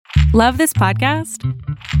Love this podcast?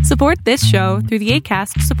 Support this show through the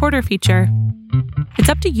Acast supporter feature. It's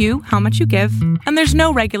up to you how much you give, and there's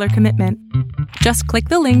no regular commitment. Just click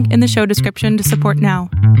the link in the show description to support now.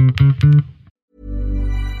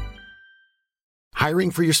 Hiring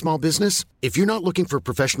for your small business? If you're not looking for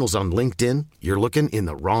professionals on LinkedIn, you're looking in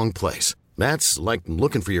the wrong place. That's like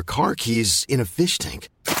looking for your car keys in a fish tank.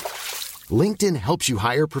 LinkedIn helps you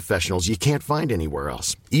hire professionals you can't find anywhere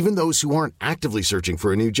else, even those who aren't actively searching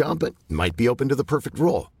for a new job but might be open to the perfect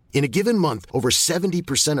role. In a given month, over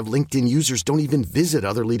 70% of LinkedIn users don't even visit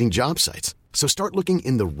other leading job sites. So start looking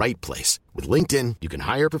in the right place. With LinkedIn, you can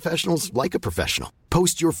hire professionals like a professional.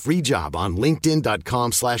 Post your free job on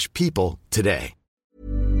linkedin.com/people today.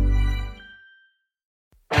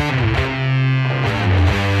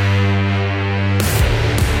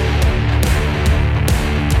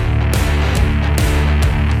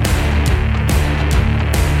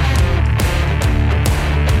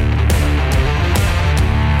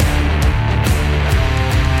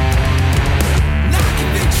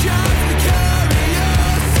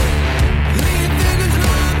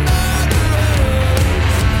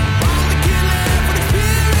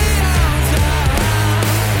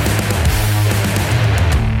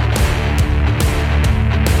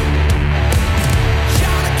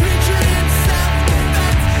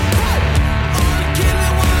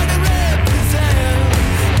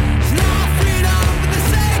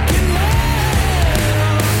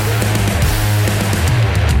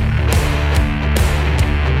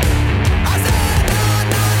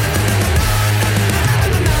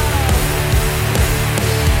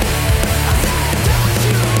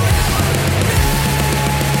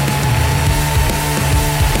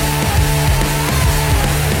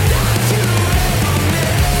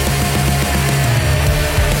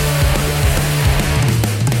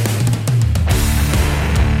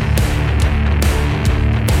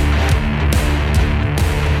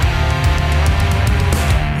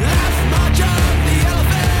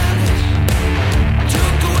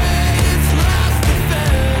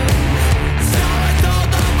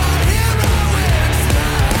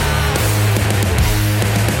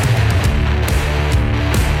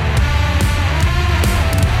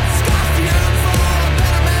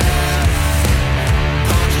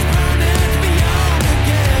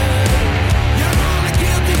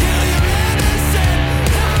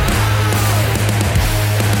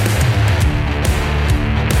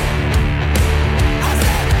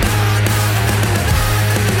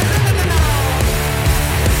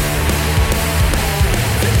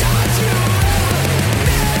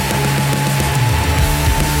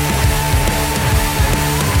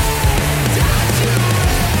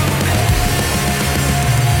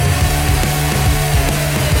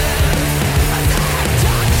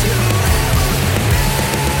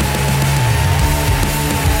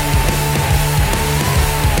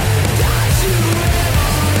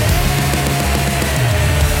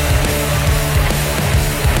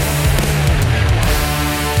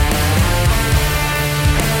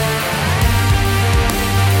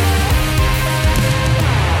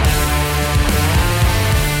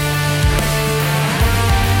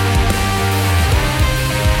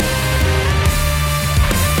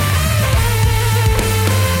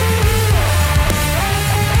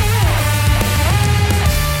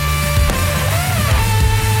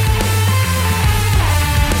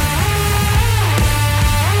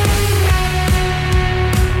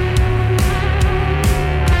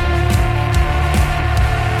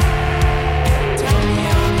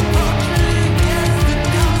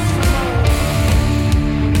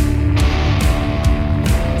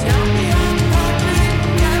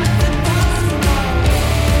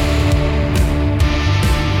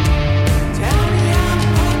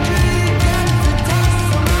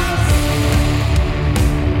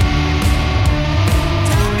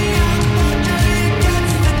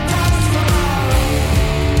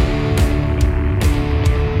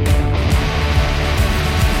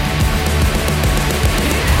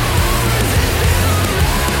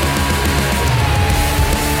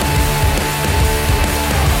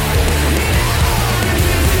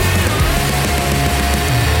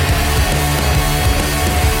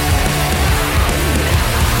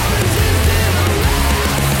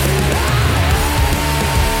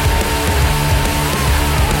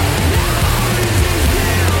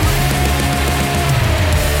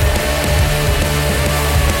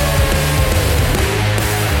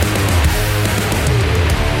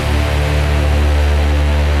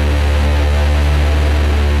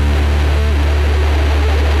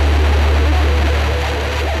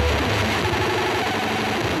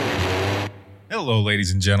 Hello,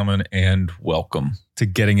 ladies and gentlemen, and welcome to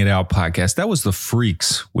Getting It Out podcast. That was the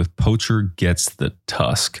Freaks with Poacher Gets the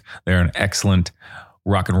Tusk. They're an excellent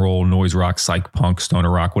rock and roll, noise rock, psych punk, stoner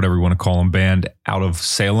rock, whatever you want to call them, band out of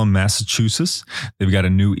Salem, Massachusetts. They've got a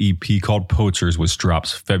new EP called Poachers, which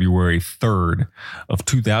drops February 3rd of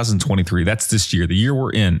 2023. That's this year, the year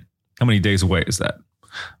we're in. How many days away is that?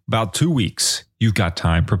 About 2 weeks. You've got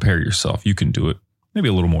time. Prepare yourself. You can do it. Maybe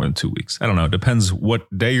a little more than 2 weeks. I don't know. It depends what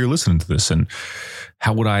day you're listening to this, and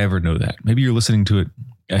how would I ever know that? Maybe you're listening to it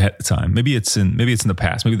ahead of time. Maybe it's in the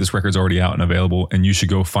past. Maybe this record's already out and available, and you should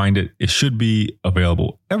go find it. It should be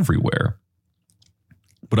available everywhere.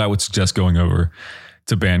 But I would suggest going over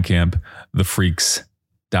to Bandcamp,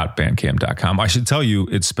 thefreaks.bandcamp.com. I should tell you,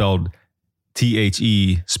 it's spelled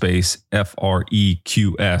THE space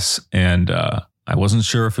FREQS, and I wasn't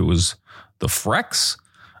sure if it was the Frex.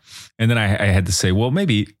 And then I had to say, well,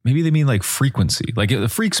 maybe they mean like frequency. Like the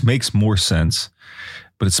Freaks makes more sense,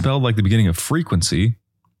 but it's spelled like the beginning of frequency.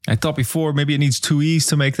 I thought before maybe it needs 2 E's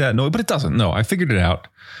to make that noise, but it doesn't. No, I figured it out.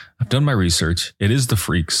 I've done my research. It is the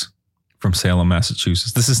Freaks from Salem,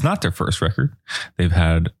 Massachusetts. This is not their first record. They've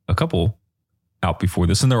had a couple out before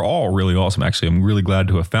this, and they're all really awesome. Actually, I'm really glad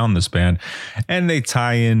to have found this band, and they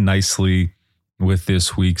tie in nicely with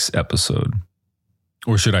this week's episode.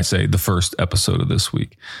 Or should I say the first episode of this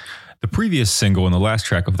week. The previous single and the last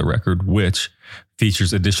track of the record, which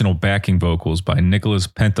features additional backing vocals by Nicholas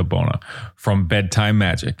Pentabona from Bedtime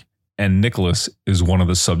Magic. And Nicholas is one of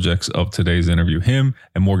the subjects of today's interview. Him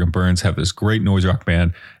and Morgan Burns have this great noise rock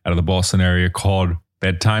band out of the Boston area called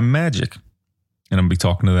Bedtime Magic. And I'm going to be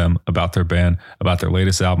talking to them about their band, about their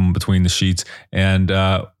latest album, Between the Sheets. And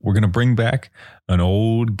we're going to bring back an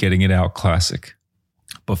old Getting It Out classic.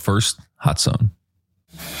 But first, Hot Zone.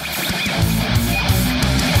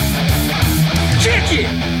 Kick it!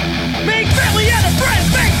 Make family out of friends,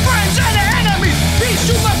 make friends out of enemies. Peace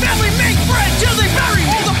to my family, make friends till they bury me.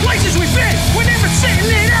 All the places we've been, we're never sitting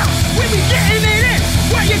it out. We be getting it in,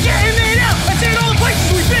 where you getting it out? I said all the places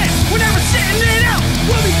we've been, we're never sitting it out.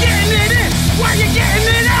 We'll be getting it in, where you getting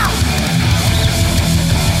it out?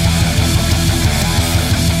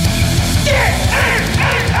 Get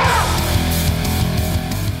it out!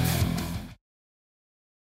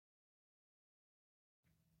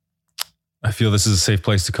 I feel this is a safe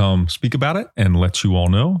place to come speak about it and let you all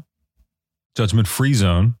know. Judgment Free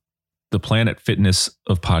Zone, the Planet Fitness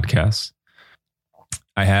of podcasts.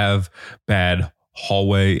 I have bad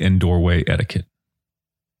hallway and doorway etiquette.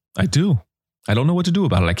 I do. I don't know what to do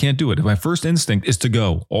about it. I can't do it. My first instinct is to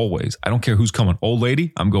go, always. I don't care who's coming. Old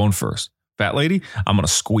lady, I'm going first. Fat lady, I'm going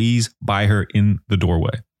to squeeze by her in the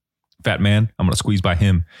doorway. Fat man, I'm going to squeeze by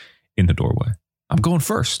him in the doorway. I'm going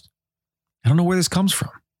first. I don't know where this comes from.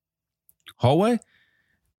 Hallway,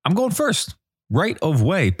 I'm going first. Right of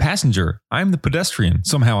way, passenger, I'm the pedestrian.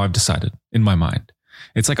 Somehow I've decided in my mind.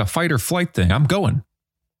 It's like a fight or flight thing. I'm going.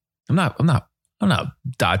 I'm not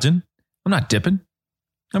dodging. I'm not dipping.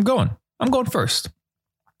 I'm going first.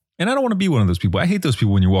 And I don't want to be one of those people. I hate those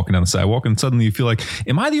people when you're walking down the sidewalk and suddenly you feel like,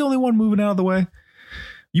 am I the only one moving out of the way?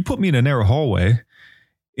 You put me in a narrow hallway,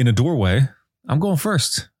 in a doorway, I'm going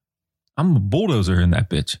first. I'm a bulldozer in that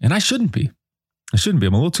bitch. And I shouldn't be. I'm a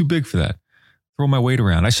little too big for that. Throw my weight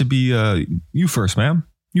around. I should be you first, ma'am.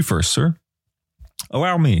 You first, sir.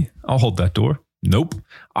 Allow me. I'll hold that door. Nope.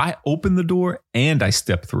 I open the door and I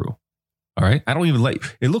step through. All right. I don't even let you.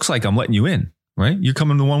 It looks like I'm letting you in, right? You're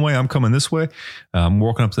coming the one way. I'm coming this way. I'm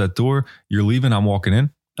walking up to that door. You're leaving. I'm walking in.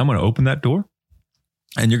 I'm going to open that door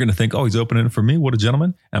and you're going to think, oh, he's opening it for me. What a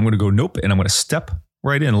gentleman. And I'm going to go, nope. And I'm going to step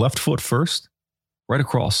right in, left foot first, right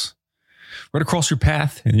across your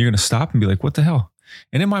path. And you're going to stop and be like, what the hell?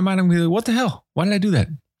 And in my mind, I'm going to be like, what the hell? Why did I do that?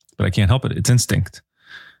 But I can't help it. It's instinct.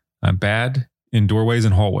 I'm bad in doorways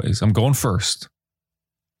and hallways. I'm going first.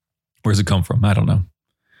 Where's it come from? I don't know.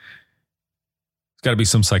 There's got to be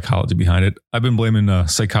some psychology behind it. I've been blaming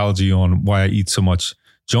psychology on why I eat so much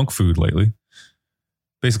junk food lately.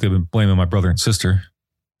 Basically, I've been blaming my brother and sister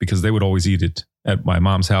because they would always eat it at my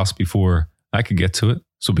mom's house before I could get to it.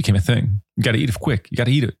 So it became a thing. You got to eat it quick. You got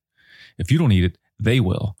to eat it. If you don't eat it, they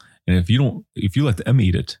will. And if you let them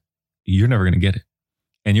eat it, you're never going to get it.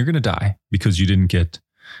 And you're going to die because you didn't get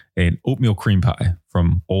an oatmeal cream pie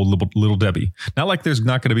from old little Debbie. Not like there's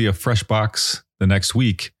not going to be a fresh box the next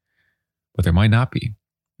week, but there might not be.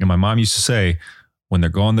 And my mom used to say, when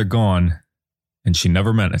they're gone, they're gone. And she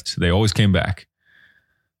never meant it. They always came back.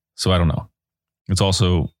 So I don't know. It's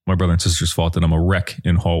also my brother and sister's fault that I'm a wreck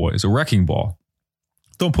in hallways, a wrecking ball.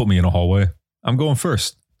 Don't put me in a hallway. I'm going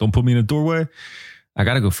first. Don't put me in a doorway. I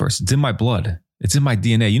got to go first. It's in my blood. It's in my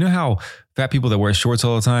DNA. You know how fat people that wear shorts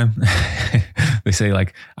all the time, they say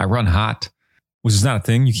like, I run hot, which is not a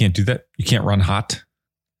thing. You can't do that. You can't run hot.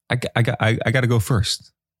 I got to go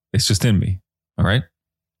first. It's just in me. All right.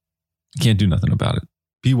 You can't do nothing about it.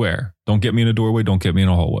 Beware. Don't get me in a doorway. Don't get me in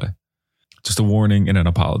a hallway. Just a warning and an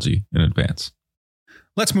apology in advance.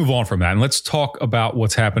 Let's move on from that and let's talk about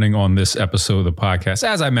what's happening on this episode of the podcast.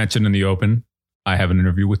 As I mentioned in the open, I have an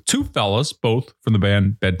interview with two fellas, both from the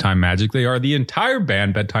band Bedtime Magic. They are the entire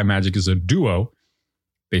band. Bedtime Magic is a duo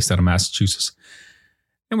based out of Massachusetts.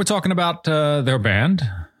 And we're talking about their band,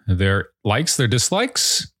 their likes, their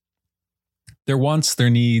dislikes, their wants, their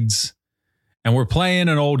needs. And we're playing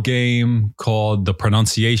an old game called the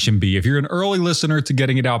Pronunciation Bee. If you're an early listener to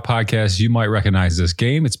Getting It Out podcast, you might recognize this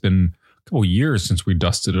game. It's been a couple years since we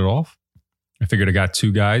dusted it off. I figured I got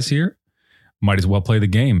two guys here. Might as well play the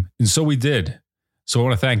game. And so we did. So I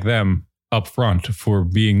want to thank them up front for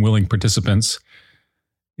being willing participants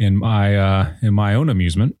in my own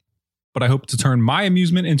amusement. But I hope to turn my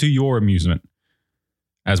amusement into your amusement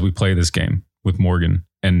as we play this game with Morgan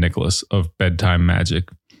and Nicholas of Bedtime Magic.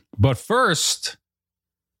 But first,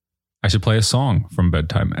 I should play a song from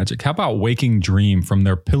Bedtime Magic. How about Waking Dream from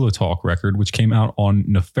their Pillow Talk record, which came out on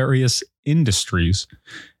Nefarious Industries.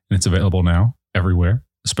 And it's available now everywhere,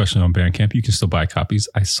 especially on Bandcamp. You can still buy copies.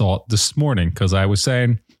 I saw it this morning because I was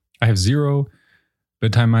saying I have 0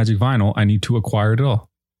 Bedtime Magic vinyl. I need to acquire it all.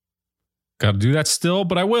 Got to do that still,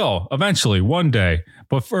 but I will eventually, one day.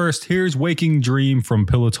 But first, here's Waking Dream from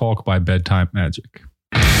Pillow Talk by Bedtime Magic.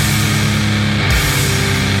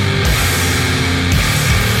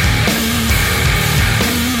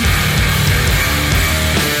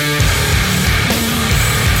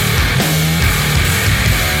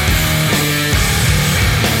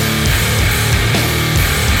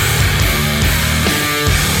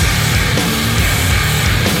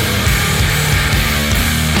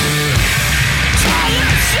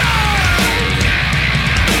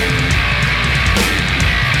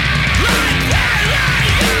 Like that.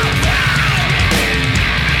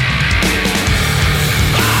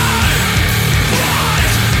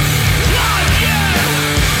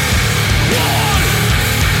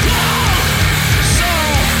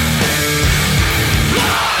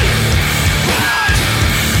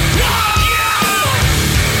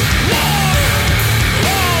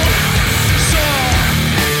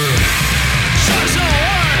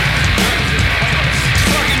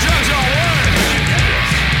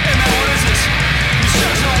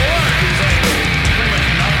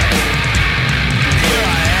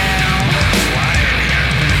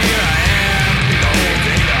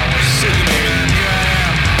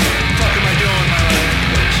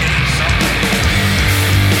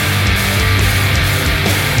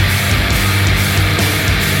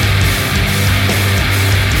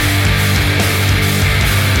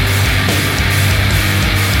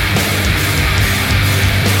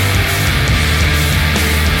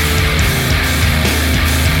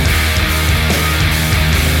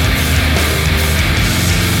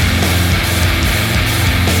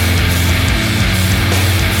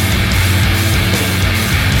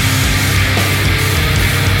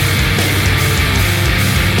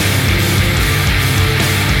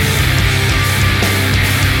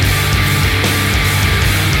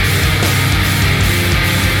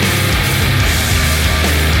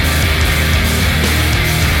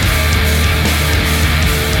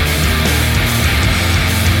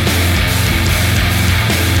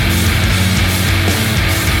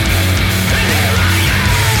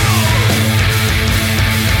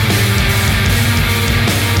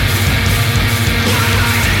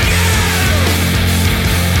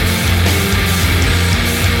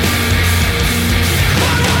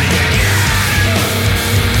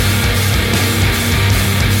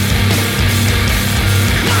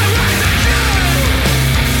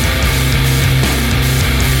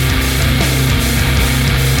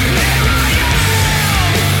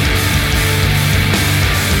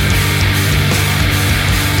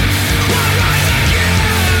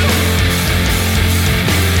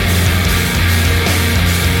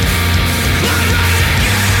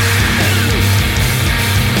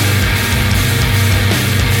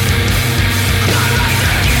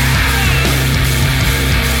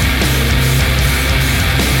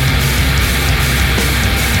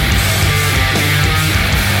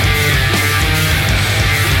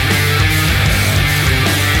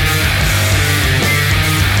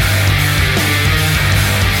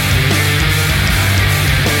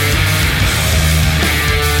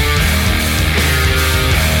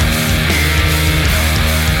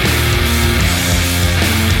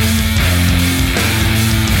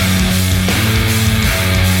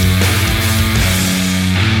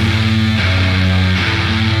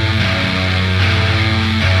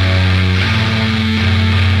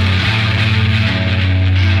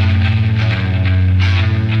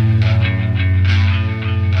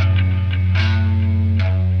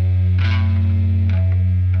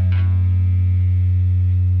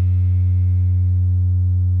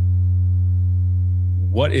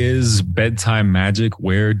 What is bedtime magic?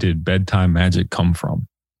 Where did bedtime magic come from?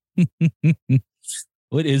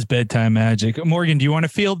 What is bedtime magic? Morgan, do you want to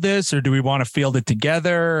field this, or do we want to field it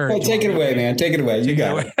together? Oh, take it away, man. Take it away. You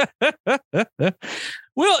got it.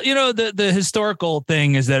 Well, the historical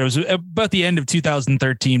thing is that it was about the end of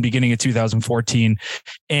 2013, beginning of 2014.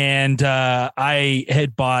 And I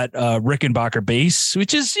had bought a Rickenbacker bass,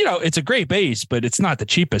 which is, it's a great bass, but it's not the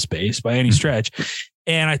cheapest bass by any stretch.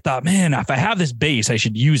 And I thought, man, if I have this bass, I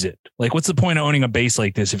should use it. Like, what's the point of owning a bass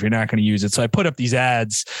like this if you're not going to use it? So I put up these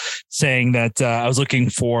ads saying that I was looking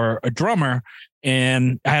for a drummer,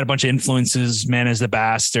 and I had a bunch of influences. Man is the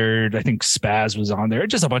Bastard. I think Spaz was on there.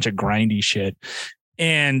 Just a bunch of grindy shit.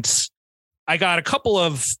 And I got a couple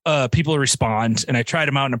of people to respond, and I tried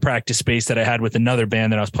them out in a practice space that I had with another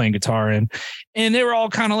band that I was playing guitar in. And they were all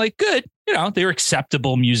kind of like, good. They were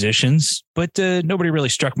acceptable musicians, but nobody really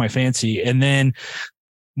struck my fancy. And then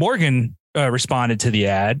Morgan responded to the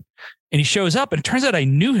ad, and he shows up, and it turns out I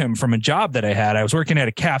knew him from a job that I had. I was working at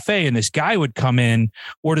a cafe, and this guy would come in,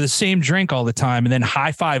 order the same drink all the time, and then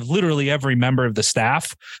high five literally every member of the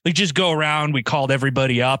staff. Like, just go around. We called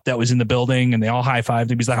everybody up that was in the building, and they all high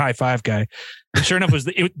fived him. He's the high five guy. And sure enough,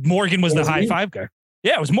 Morgan was the high five guy.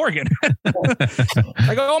 Yeah, it was Morgan.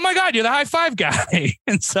 I go, oh my God, you're the high five guy.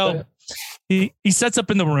 And so he sets up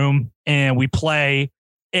in the room, and we play.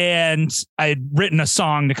 And I had written a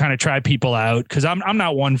song to kind of try people out, because I'm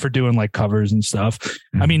not one for doing like covers and stuff.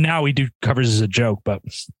 I mean, now we do covers as a joke,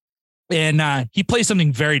 and he plays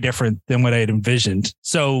something very different than what I had envisioned.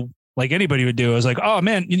 So like anybody would do, I was like, oh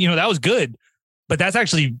man, that was good, but that's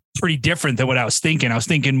actually pretty different than what I was thinking. I was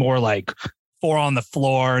thinking more like 4 on the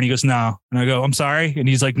floor. And he goes, no. And I go, I'm sorry. And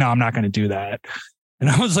he's like, no, I'm not going to do that. And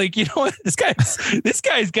I was like, you know what? This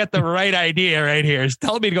guy's got the right idea right here. He's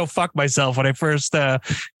telling me to go fuck myself when I first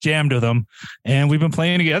jammed with him. And we've been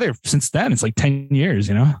playing together since then. It's like 10 years,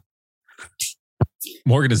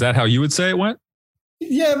 Morgan, is that how you would say it went?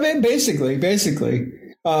 Yeah, man, basically.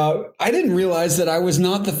 I didn't realize that I was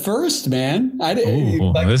not the first, man. I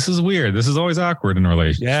didn't. This is weird. This is always awkward in a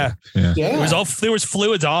relationship. Yeah. There was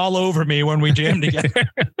fluids all over me when we jammed together.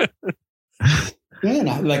 Man,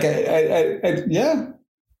 I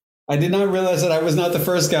did not realize that I was not the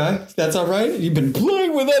first guy. That's all right. You've been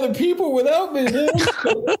playing with other people without me, man.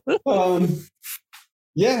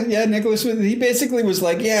 Nicholas, he basically was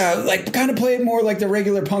like, kind of play it more like the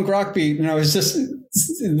regular punk rock beat. And I was just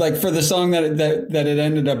like, for the song that it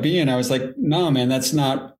ended up being, I was like, no, man, that's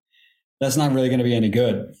not really going to be any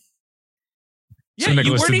good. So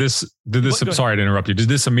Nicholas, did this? Sorry to interrupt you. Did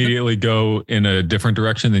this immediately go in a different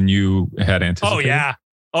direction than you had anticipated?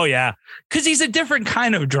 Oh yeah. Cause he's a different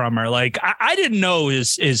kind of drummer. Like I didn't know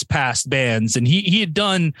his past bands, and he had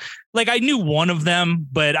done, like, I knew one of them,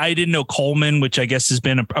 but I didn't know Coleman, which I guess has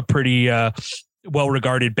been a pretty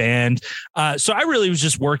well-regarded band. So I really was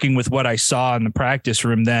just working with what I saw in the practice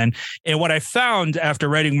room then. And what I found after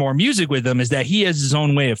writing more music with him is that he has his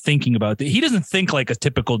own way of thinking about it. He doesn't think like a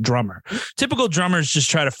typical drummer. Typical drummers just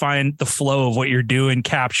try to find the flow of what you're doing,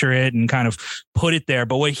 capture it, and kind of put it there.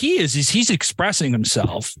 But what he is he's expressing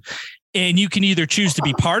himself. And you can either choose to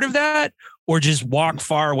be part of that or just walk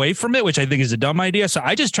far away from it, which I think is a dumb idea. So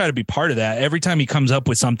I just try to be part of that. Every time he comes up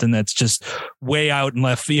with something that's just way out in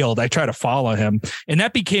left field, I try to follow him. And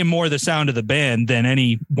that became more the sound of the band than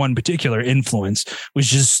any one particular influence. Was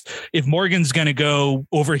just, if Morgan's going to go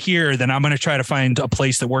over here, then I'm going to try to find a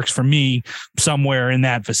place that works for me somewhere in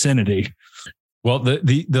that vicinity. Well,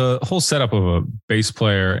 the whole setup of a bass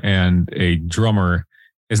player and a drummer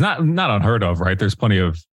is not unheard of, right? There's plenty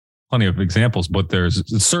of examples, but there's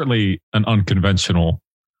certainly an unconventional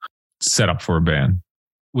setup for a band.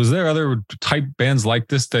 Was there other type bands like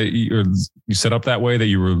this that you set up that way that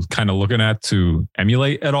you were kind of looking at to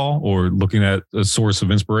emulate at all, or looking at a source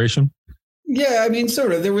of inspiration? Yeah, I mean,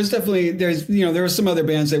 sort of. There was definitely, there were some other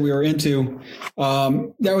bands that we were into.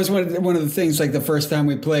 That was one of the things, like the first time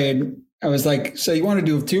we played, I was like, so you want to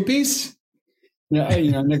do a 2-piece?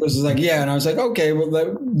 Nicholas was like, yeah. And I was like, okay, well,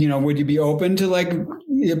 would you be open to like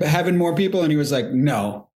having more people? And he was like,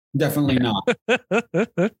 no, definitely not.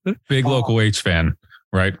 Big local H fan,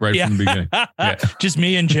 right? Right from the beginning. Yeah. Just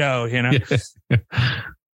me and Joe,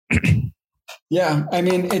 Yeah. I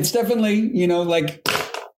mean, it's definitely,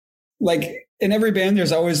 like in every band,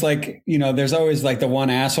 there's always like, there's always like the one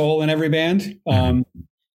asshole in every band.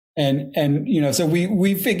 So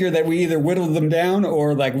we figured that we either whittled them down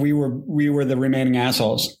or like we were the remaining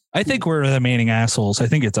assholes. I think we're the remaining assholes. I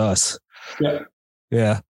think it's us. Yeah.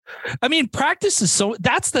 Yeah. I mean, practice is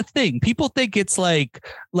that's the thing. People think it's like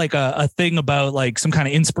a thing about like some kind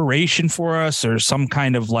of inspiration for us or some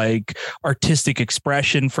kind of like artistic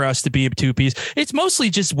expression for us to be a two-piece. It's mostly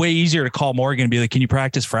just way easier to call Morgan and be like, can you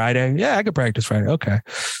practice Friday? Yeah, I could practice Friday. Okay.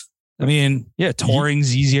 I mean, yeah,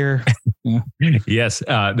 touring's easier. Yeah. Yes.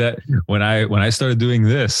 That when I started doing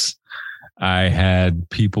this, I had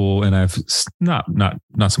people, and I've not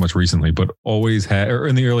so much recently, but always had, or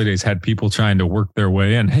in the early days, had people trying to work their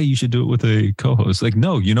way in. Hey, you should do it with a co-host. Like,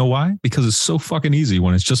 no, you know why? Because it's so fucking easy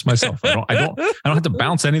when it's just myself. I don't have to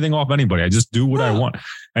bounce anything off anybody. I just do what I want,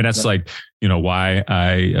 and that's like, why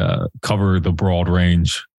I cover the broad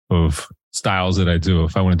range of styles that I do.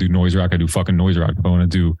 If I want to do noise rock, I do fucking noise rock. If I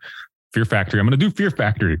want to do Fear Factory, I'm going to do Fear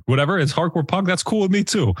Factory. Whatever, it's hardcore punk. That's cool with me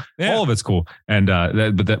too. Yeah. All of it's cool, and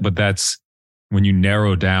but that's. When you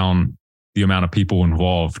narrow down the amount of people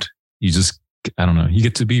involved, you just, I don't know, you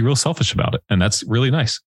get to be real selfish about it. And that's really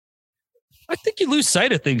nice. I think you lose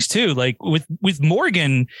sight of things too. Like with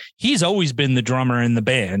Morgan, he's always been the drummer in the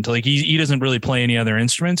band. Like he doesn't really play any other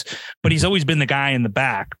instruments, but he's always been the guy in the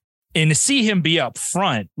back. And to see him be up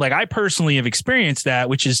front, like I personally have experienced that,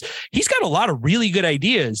 which is he's got a lot of really good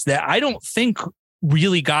ideas that I don't think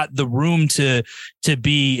really got the room to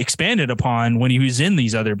be expanded upon when he was in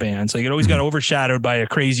these other bands. Like it always got overshadowed by a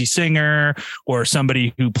crazy singer or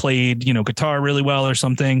somebody who played, guitar really well or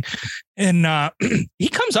something. And he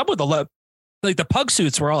comes up with a lot, like the Pug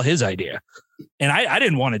Suits were all his idea. And I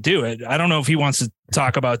didn't want to do it. I don't know if he wants to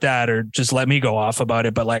talk about that or just let me go off about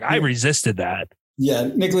it, but like I resisted that. Yeah.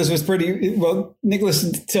 Nicholas was Nicholas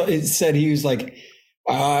said he was like,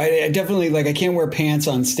 I definitely I can't wear pants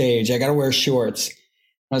on stage. I got to wear shorts.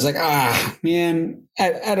 I was like, man,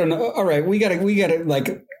 I don't know. All right. We gotta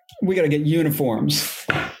get uniforms.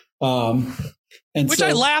 Which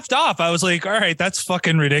I laughed off. I was like, all right, that's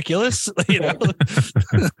fucking ridiculous. And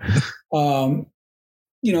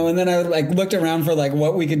then I looked around for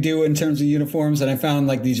what we could do in terms of uniforms. And I found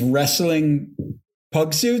these wrestling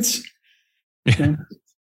Pug Suits. And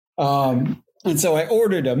so I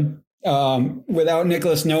ordered them. Without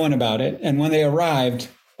Nicholas knowing about it. And when they arrived,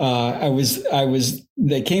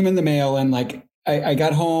 they came in the mail and I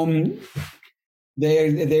got home, they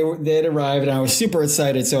had arrived and I was super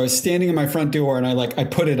excited. So I was standing in my front door and I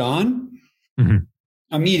put it on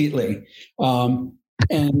immediately.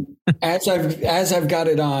 And as I've got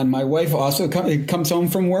it on, my wife also comes home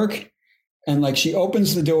from work and she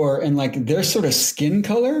opens the door and they're sort of skin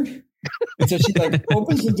colored. And so she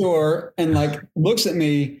opens the door and looks at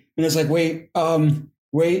me and it's wait,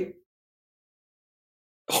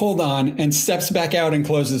 hold on, and steps back out and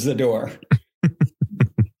closes the door.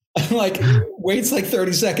 Waits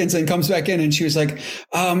 30 seconds and comes back in and she was like,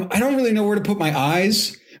 I don't really know where to put my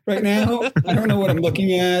eyes right now. I don't know what I'm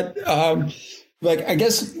looking at. I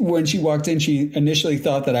guess when she walked in, she initially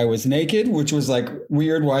thought that I was naked, which was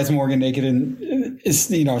weird. Why is Morgan naked and is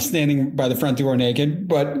standing by the front door naked?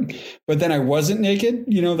 But then I wasn't naked.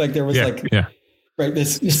 There was right,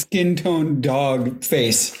 this skin tone dog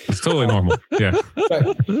face. It's totally normal. Yeah.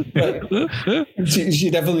 But she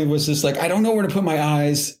definitely was just I don't know where to put my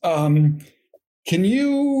eyes. Can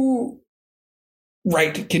you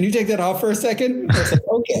take that off for a second? I was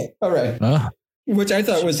okay, all right. Which I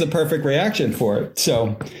thought was the perfect reaction for it.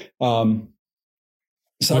 So, I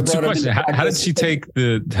brought question. How did she take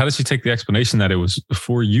the explanation that it was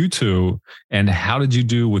for you two, and how did you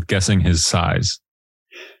do with guessing his size?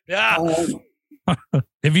 Yeah.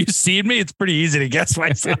 Have you seen me? It's pretty easy to guess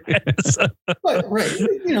my size. Right.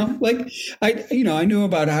 I knew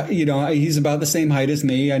about how, he's about the same height as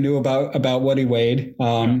me. I knew about what he weighed.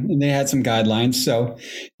 And they had some guidelines. So,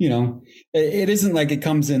 it isn't it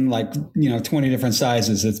comes in 20 different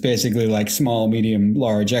sizes. It's basically small, medium,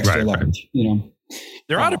 large, extra large,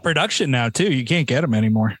 They're out of production now too. You can't get them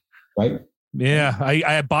anymore. Right. Yeah.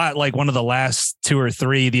 I bought one of the last 2 or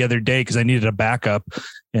 3 the other day because I needed a backup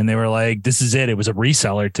and they were like, this is it. It was a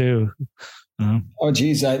reseller too. Oh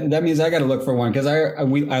geez. That means I got to look for one because I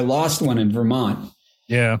lost one in Vermont.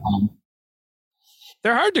 Yeah.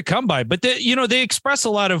 They're hard to come by, but they express a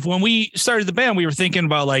lot of, when we started the band, we were thinking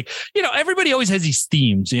about everybody always has these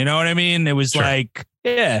themes, you know what I mean? It was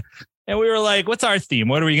yeah. And we were like, what's our theme?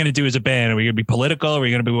 What are we going to do as a band? Are we going to be political? Are we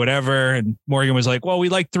going to be whatever? And Morgan was like, well, we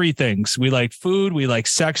like 3 things. We like food, we like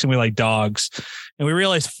sex, and we like dogs. And we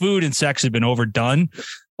realized food and sex had been overdone,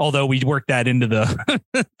 although we worked that into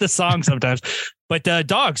the song sometimes. But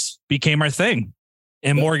dogs became our thing.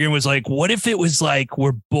 And Morgan was like, what if it was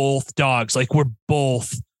we're both dogs? We're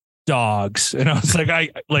both dogs. And I was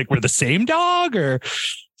like, we're the same dog? Or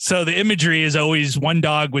So the imagery is always one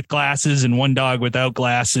dog with glasses and one dog without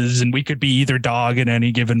glasses, and we could be either dog at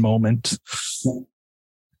any given moment.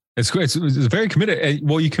 It's great. It's very committed.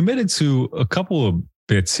 Well, you committed to a couple of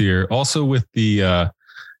bits here, also with the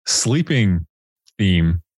sleeping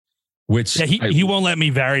theme, which he won't let me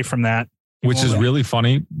vary from that. Which is really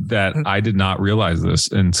funny that I did not realize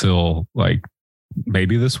this until like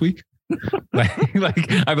maybe this week.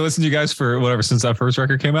 like I've been listening to you guys for whatever since that first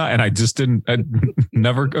record came out, and it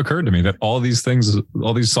never occurred to me that all these things,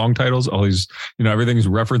 all these song titles, all these, everything's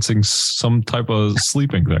referencing some type of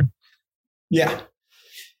sleeping thing. Yeah.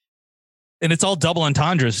 And it's all double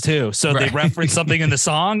entendres too. So They reference something in the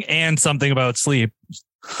song and something about sleep.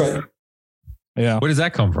 Right. Yeah. Where does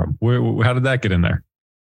that come from? How did that get in there?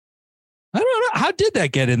 I don't know. How did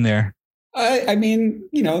that get in there? I mean,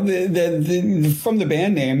 the from the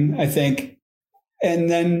band name, I think. And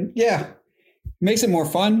then, makes it more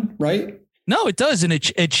fun, right? No, it does. And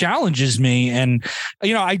it challenges me. And,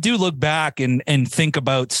 I do look back and think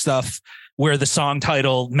about stuff where the song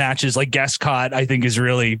title matches, like Guest Caught, I think is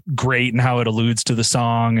really great, and how it alludes to the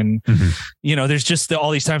song. And, there's just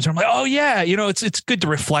all these times where I'm like, oh yeah, it's good to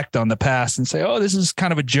reflect on the past and say, oh, this is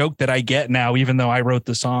kind of a joke that I get now, even though I wrote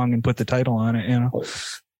the song and put the title on it,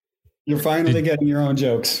 You're finally getting your own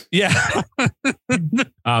jokes. Yeah.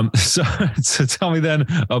 So tell me then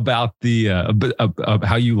about the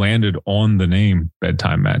how you landed on the name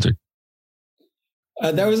Bedtime Magic.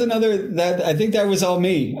 That was I think that was all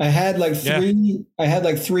me. I had like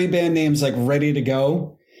three band names like ready to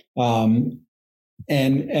go.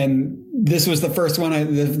 And this was the first one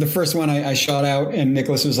I shot out, and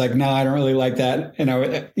Nicholas was like, no, I don't really like that. And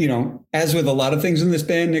I, as with a lot of things in this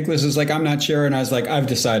band, Nicholas is like, I'm not sure. And I was like, I've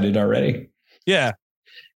decided already. Yeah.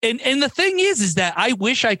 And the thing is that I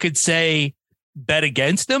wish I could say bet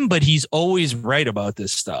against him, but he's always right about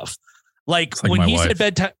this stuff. Like when he said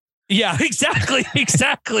bedtime. Yeah, exactly.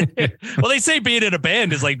 Well, they say being in a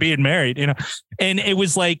band is like being married, and it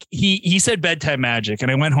was like, he said Bedtime Magic, and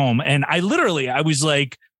I went home and I was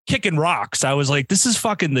like kicking rocks. I was like, this is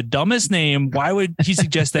fucking the dumbest name. Why would he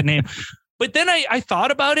suggest that name? But then I thought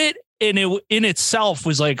about it, and it in itself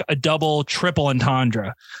was like a double, triple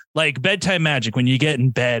entendre, like Bedtime Magic when you get in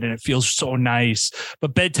bed and it feels so nice,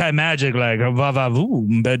 but Bedtime Magic, like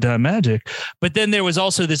Bedtime Magic. But then there was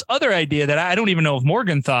also this other idea that I don't even know if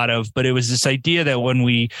Morgan thought of, but it was this idea that when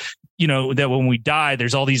we die,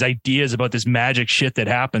 there's all these ideas about this magic shit that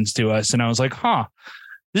happens to us. And I was like,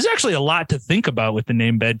 there's actually a lot to think about with the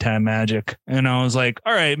name Bedtime Magic. And I was like,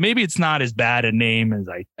 all right, maybe it's not as bad a name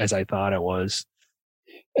as I thought it was.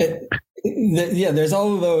 There's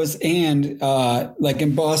all of those. And like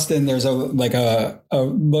in Boston, there's a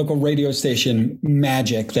local radio station,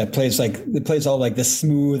 Magic, that plays all like the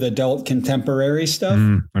smooth adult contemporary stuff.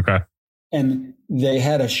 Okay. And they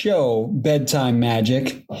had a show, Bedtime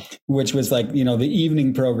Magic, which was like, the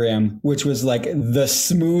evening program, which was like the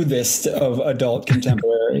smoothest of adult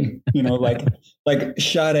contemporary, like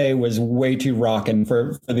Sade was way too rocking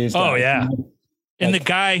for these guys. Oh, yeah. And the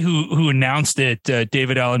guy who announced it,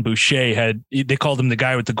 David Allen Boucher, they called him the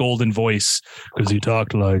guy with the golden voice because he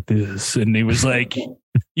talked like this. And he was like,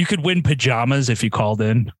 you could win pajamas if you called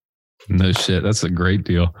in. No shit. That's a great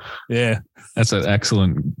deal. Yeah. That's an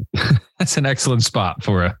excellent spot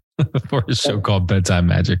for a show called Bedtime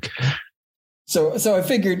Magic. So I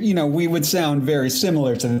figured, we would sound very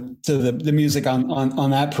similar to the music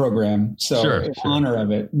on that program. So in honor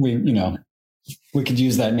of it, we could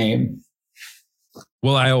use that name.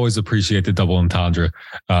 Well, I always appreciate the double entendre,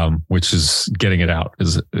 which is getting it out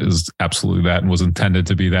is absolutely that, and was intended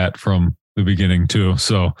to be that from the beginning too.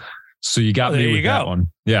 So you got me with that one.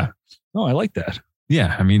 Yeah. Oh, I like that.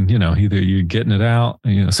 Yeah. I mean, either you're getting it out,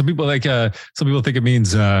 some people think it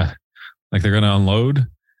means like they're going to unload.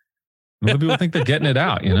 Other people think they're getting it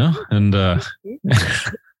out, and I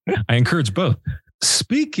encourage both.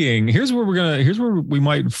 Here's where we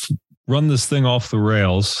might run this thing off the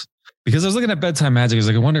rails. Because I was looking at Bedtime Magic, I was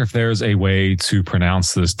like, I wonder if there's a way to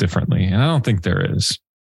pronounce this differently. And I don't think there is.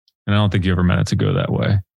 And I don't think you ever meant it to go that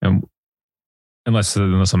way. And unless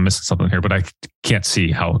I'm missing something here, but I can't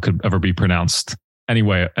see how it could ever be pronounced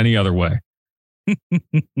any other way.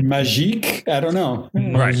 Magique? I don't know.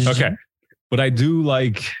 Right. Okay. But I do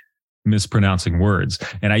like mispronouncing words.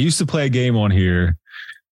 And I used to play a game on here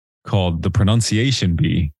called the Pronunciation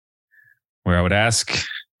Bee, where I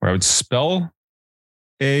would spell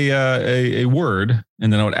a word,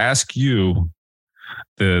 and then I would ask you,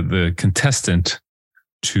 the contestant,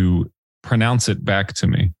 to pronounce it back to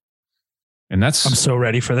me. And I'm so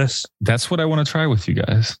ready for this. That's what I want to try with you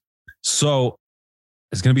guys. So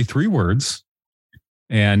it's going to be 3 words,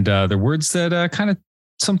 and they're words that kind of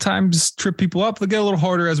sometimes trip people up. They'll get a little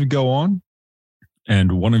harder as we go on.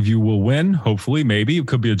 And one of you will win, hopefully, maybe. It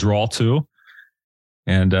could be a draw too.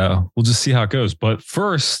 And we'll just see how it goes. But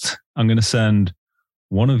first, I'm going to send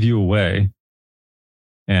one of you away.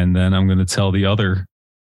 And then I'm going to tell the other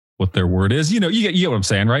what their word is. You get what I'm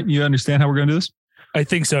saying, right? You understand how we're going to do this? I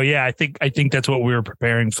think so. Yeah, I think that's what we were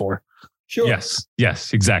preparing for. Sure.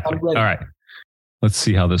 Yes, exactly. All right. Let's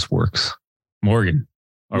see how this works. Morgan,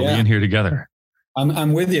 are we in here together?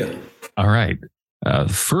 I'm with you. All right. The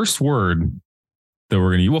first word that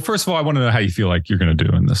we're going to use. Well, first of all, I want to know how you feel like you're going to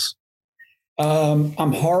do in this.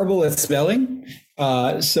 I'm horrible at spelling.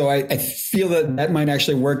 So I feel that might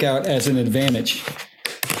actually work out as an advantage.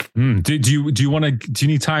 Do you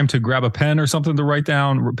need time to grab a pen or something to write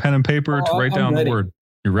down, pen and paper to write down the word?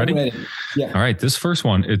 You ready? I'm ready. Yeah. All right. This first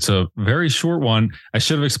one, it's a very short one. I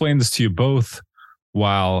should have explained this to you both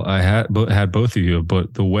while I had both of you,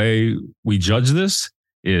 but the way we judge this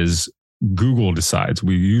is Google decides.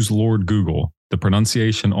 We use Lord Google. The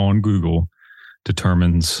pronunciation on Google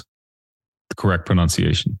determines the correct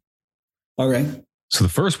pronunciation. Okay. So the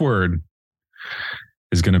first word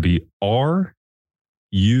is going to be R-U-R-A-L.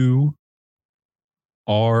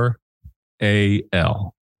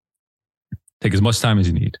 Take as much time as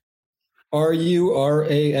you need.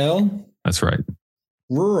 R-U-R-A-L? That's right.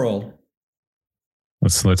 Rural.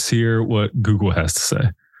 Let's hear what Google has to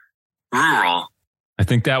say. Rural. I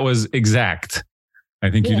think that was exact. I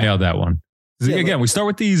think you nailed that one. Again, we start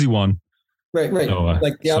with the easy one. Right. So,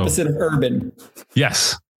 like the opposite of urban.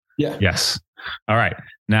 Yes. Yeah. Yes. All right.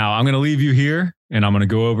 Now I'm going to leave you here and I'm going to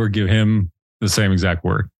go over, give him the same exact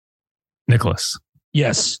word. Nicholas.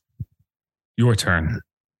 Yes. Your turn.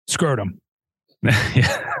 Scrotum.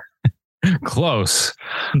 Yeah. Close,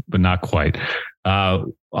 but not quite.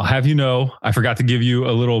 I'll have you know, I forgot to give you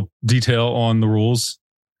a little detail on the rules.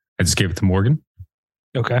 I just gave it to Morgan.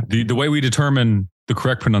 Okay. The way we determine the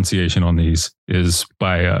correct pronunciation on these is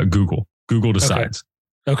by Google. Google decides.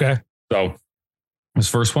 Okay. So this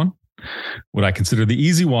first one, what I consider the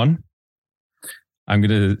easy one, I'm going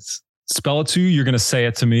to spell it to you. You're going to say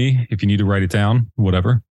it to me. If you need to write it down,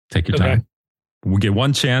 whatever, take your time. We'll get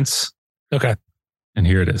one chance. Okay. And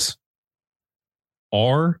here it is.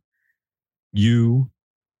 R-U-R-A-L.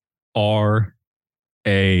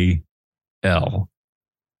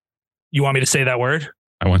 You want me to say that word?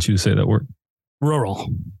 I want you to say that word. Rural.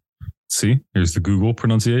 See, here's the Google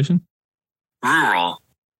pronunciation. Rural.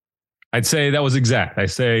 I'd say that was exact. I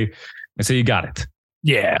say you got it.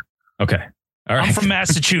 Yeah. Okay. All right. I'm from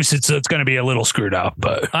Massachusetts, so it's going to be a little screwed up,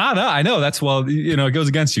 but. No, I know. That's it goes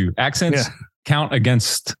against you. Accents count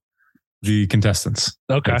against the contestants.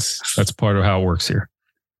 Okay. That's part of how it works here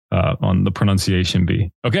on the pronunciation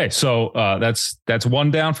bee. Okay. So that's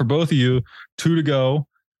one down for both of you. 2 to go.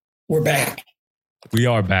 We're back. We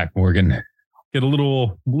are back, Morgan. Get a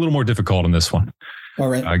little more difficult in this one. All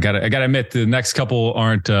right. I gotta admit the next couple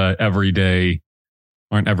aren't everyday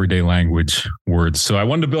language words. So I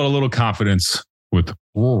wanted to build a little confidence with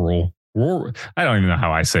rural. I don't even know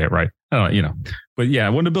how I say it right. I don't, but yeah, I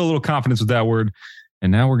wanted to build a little confidence with that word.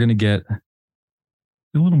 And now we're going to get a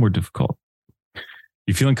little more difficult.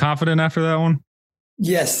 You feeling confident after that one?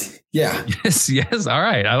 Yes. Yeah. Yes. All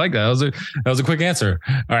right. I like that. That was a quick answer.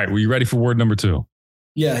 All right. Were you ready for word number 2?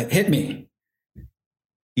 Yeah. Hit me.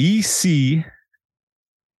 ECDYSIS.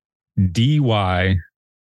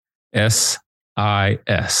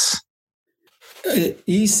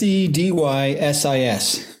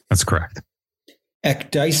 ECDYSIS. That's correct.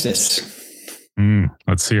 Ecdysis.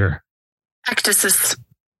 Let's hear. Ecdysis.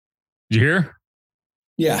 Did you hear?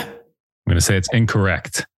 Yeah. I'm going to say it's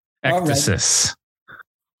incorrect. Ecdysis. Right.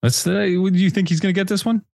 Let's say, do you think he's going to get this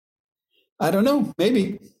one? I don't know.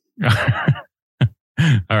 Maybe.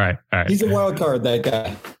 All right. He's a wild card, that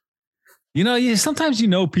guy. Sometimes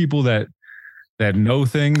people that know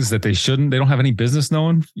things that they shouldn't. They don't have any business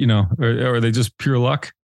knowing, or they just pure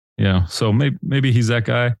luck. So maybe he's that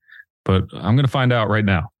guy, but I'm going to find out right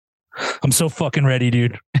now. I'm so fucking ready,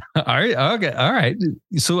 dude. All right. Okay. All right.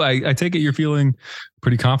 So I take it you're feeling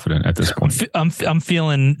pretty confident at this point. I'm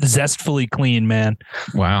feeling zestfully clean, man.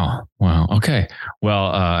 Wow. Okay. Well,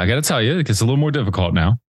 I got to tell you, it gets a little more difficult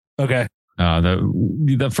now. Okay.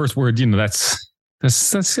 The first word, that's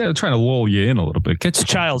trying to lull you in a little bit. It's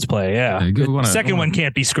child's play. Yeah. The second one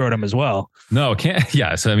can't be scrotum as well. No, it can't.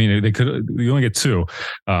 Yes. I mean, we only get 2.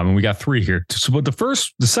 And we got 3 here. So, but the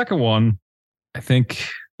second one,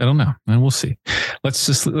 I don't know, and we'll see. Let's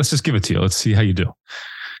just give it to you. Let's see how you do.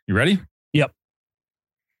 You ready? Yep.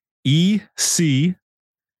 ECDYSIS.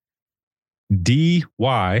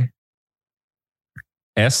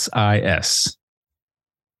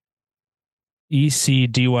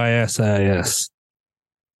 ECDYSIS.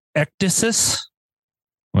 Ecdysis.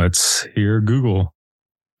 Let's hear Google.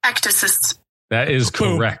 Ecdysis. That is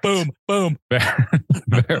correct. Boom. Very,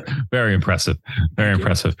 very impressive. Very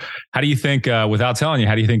impressive. How do you think, without telling you,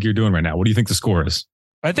 how do you think you're doing right now? What do you think the score is?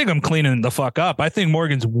 I think I'm cleaning the fuck up. I think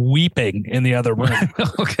Morgan's weeping in the other room.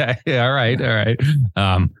 Okay. Yeah, all right.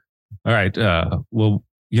 All right. Well,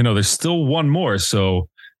 there's still one more. So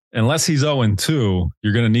unless he's 0-2,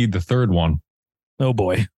 you're going to need the third one. Oh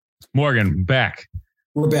boy. Morgan, back.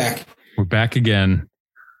 We're back. We're back again.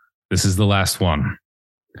 This is the last one.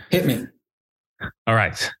 Hit me. All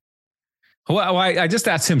right. Well, I just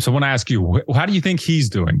asked him. So when I ask you, how do you think he's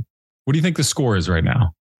doing? What do you think the score is right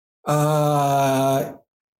now?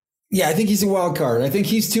 Yeah, I think he's a wild card. I think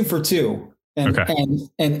he's 2 for 2. And, okay.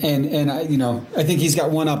 And I, I think he's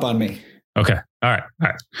got one up on me. Okay. All right.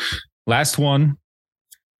 Last one.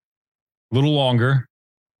 A little longer.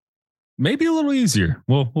 Maybe a little easier.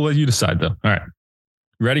 We'll let you decide though. All right.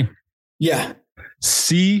 Ready? Yeah.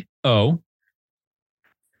 COLLOQUIUM. COLLOQUIUM.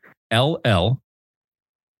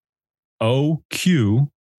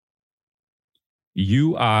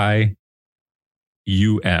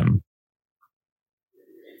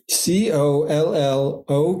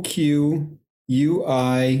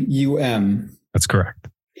 That's correct.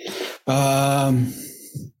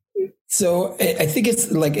 So I think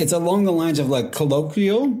it's along the lines of like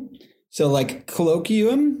colloquial. So like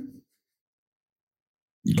colloquium.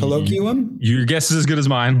 Your guess is as good as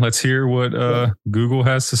mine. Let's hear what Google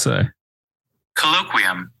has to say.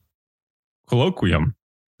 Colloquium. Colloquium.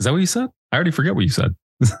 Is that what you said? I already forget what you said.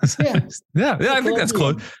 Yeah. I think that's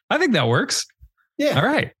close. I think that works. Yeah. All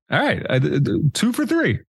right. 2 for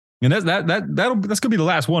 3. And that's gonna be the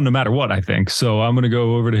last one, no matter what, I think. So I'm gonna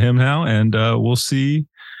go over to him now, and we'll see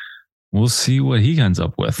what he ends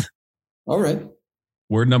up with. All right.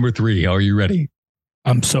 Word number 3. Are you ready?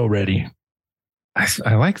 I'm so ready. I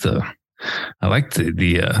like the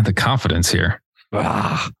confidence here.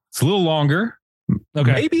 It's a little longer.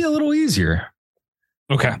 Okay. Maybe a little easier.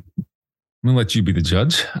 Okay. I'm gonna let you be the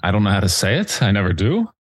judge. I don't know how to say it. I never do,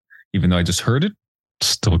 even though I just heard it.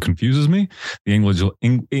 Still confuses me. The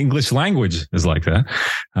English language is like that.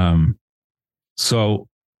 So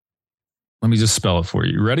let me just spell it for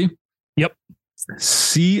you. Ready? Yep.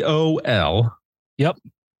 COL. Yep.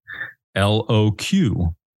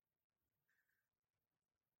 LOQ.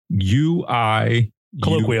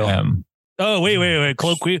 Colloquial. UIUM. Oh, wait.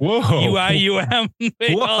 Colloquial. Whoa. UIUM.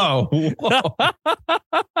 Whoa.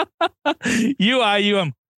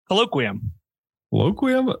 UIUM. Colloquium.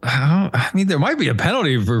 Colloquium? I mean, there might be a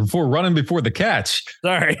penalty for running before the catch.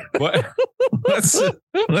 Sorry. What? Let's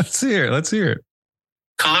hear it.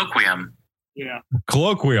 Colloquium. Yeah.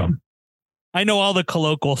 Colloquium. I know all the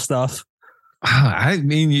colloquial stuff. I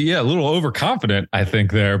mean, yeah, a little overconfident, I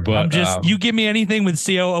think there, but I'm just, you give me anything with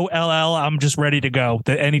COOLL, I'm just ready to go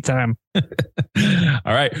at any time. All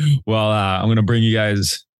right. Well, I'm going to bring you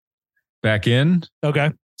guys back in.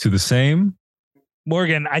 Okay. To the same.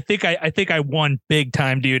 Morgan, I think I won big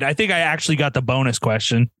time, dude. I think I actually got the bonus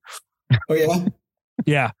question. Oh yeah.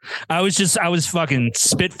 Yeah. I was fucking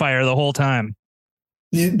Spitfire the whole time.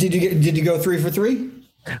 Did you go 3 for 3?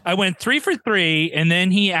 I went 3 for 3, and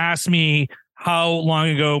then he asked me how long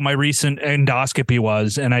ago my recent endoscopy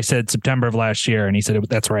was, and I said September of last year, and he said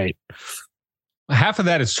that's right. Half of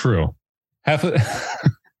that is true. Half of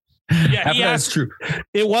that is true.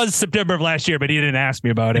 It was September of last year, but he didn't ask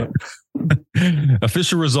me about it.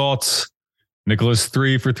 Official results: Nicholas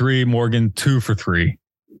 3 for 3, Morgan 2 for 3.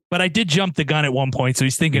 But I did jump the gun at one point, so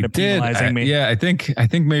he's thinking of penalizing me. Yeah, I think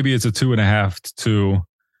maybe it's a 2.5 to 2.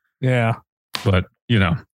 Yeah, but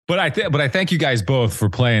I thank you guys both for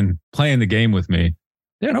playing the game with me.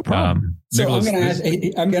 Yeah, no problem. So Nicholas,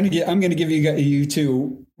 I'm gonna give you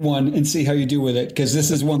two one and see how you do with it, because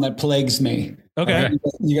this is one that plagues me. Okay. Right,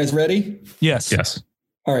 you guys ready? Yes.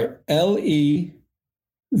 All right.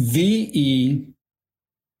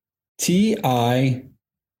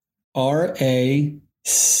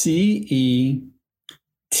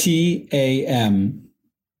 LEVETIRACETAM.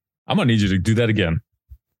 I'm gonna need you to do that again.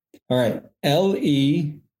 All right.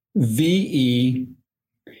 LEVETIRACETAM.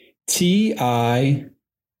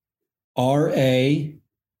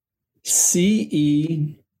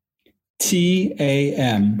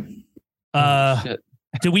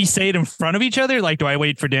 Do we say it in front of each other? Like, do I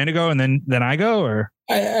wait for Dan to go and then I go, or?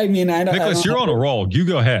 I mean, I don't. Nicholas, you're on a roll. You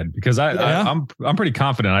go ahead, because I'm pretty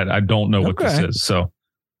confident. I don't know what this is. So,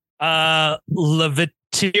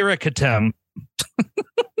 Levetiracatem.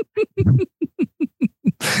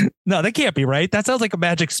 No, that can't be right. That sounds like a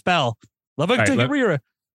magic spell.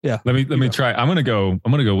 Yeah. Let me try. I'm gonna go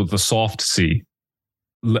with the soft C.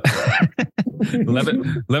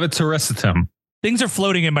 Levitiracetam. Things are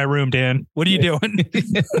floating in my room, Dan. What are you doing?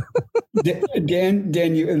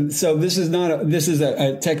 Dan, so this is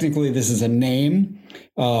technically this is a name.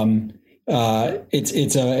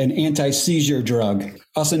 It's an anti-seizure drug,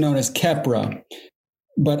 also known as Keppra.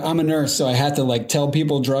 But I'm a nurse, so I had to like tell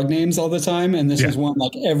people drug names all the time. And this is one,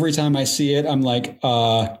 like every time I see it, I'm like,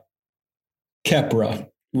 Keppra,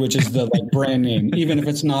 which is the like brand name, even if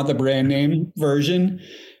it's not the brand name version,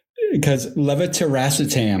 because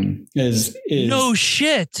levitiracetam is no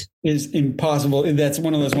shit, is impossible. That's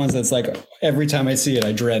one of those ones that's like every time I see it,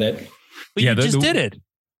 I dread it. But you just did it.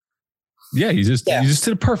 Yeah, you just did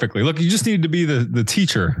it perfectly. Look, you just need to be the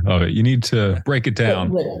teacher of it. You need to break it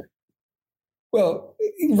down. Well,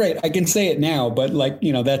 right. I can say it now, but like,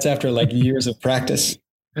 that's after like years of practice.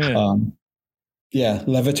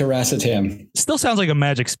 Levitiracetam. Still sounds like a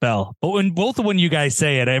magic spell. But when you guys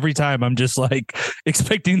say it, every time I'm just like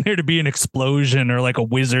expecting there to be an explosion or like a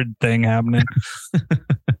wizard thing happening.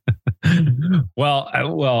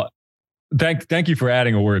 Well, thank you for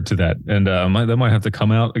adding a word to that. And that might have to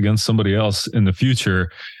come out against somebody else in the future.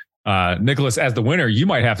 Nicholas, as the winner, you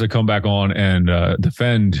might have to come back on and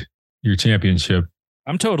defend your championship.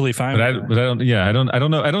 I'm totally fine. But I don't know. Yeah.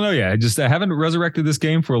 I haven't resurrected this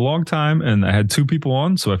game for a long time, and I had two people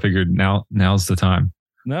on, so I figured now's the time.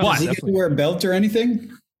 No, does he get to wear a belt or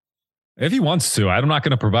anything? If he wants to, I'm not going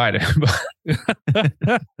to provide it.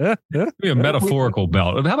 Maybe a metaphorical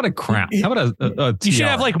belt. How about a crown? How about a you should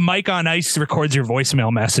have like Mike on Ice records your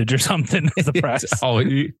voicemail message or something to the press.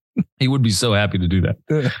 He would be so happy to do that.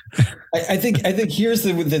 I think here's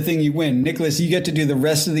the thing you win. Nicholas, you get to do the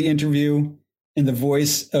rest of the interview in the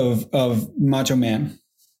voice of Macho Man.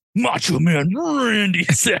 Macho Man Randy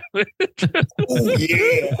Savage. Oh,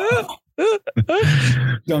 yeah.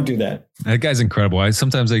 Don't do that. That guy's incredible.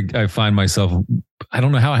 Sometimes I find myself, I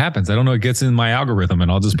don't know how it happens. I don't know. It gets in my algorithm,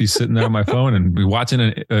 and I'll just be sitting there on my phone and be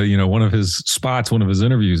watching one of his spots, one of his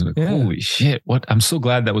interviews. And holy shit! What? I'm so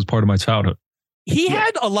glad that was part of my childhood. He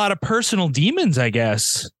had a lot of personal demons, I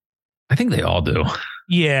guess. I think they all do.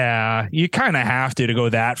 Yeah, you kind of have to go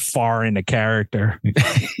that far into character.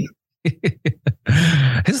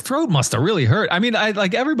 His throat must have really hurt. I mean, I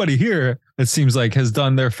like everybody here, it seems like, has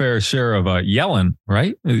done their fair share of yelling,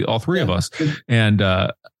 right? All three of us. And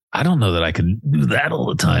I don't know that I can do that all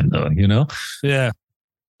the time, though, Yeah.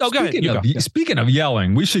 Oh, Speaking of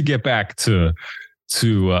yelling, we should get back to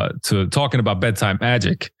talking about Bedtime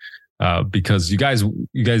Magic, because you guys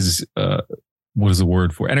what is the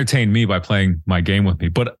word for entertain me by playing my game with me.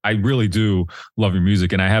 But I really do love your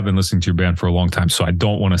music, and I have been listening to your band for a long time, so I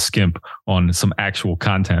don't want to skimp on some actual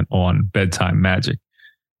content on Bedtime Magic.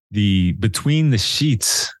 The Between the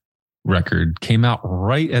Sheets record came out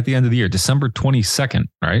right at the end of the year, December 22nd,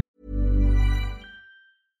 right?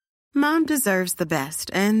 Mom deserves the best,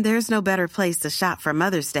 and there's no better place to shop for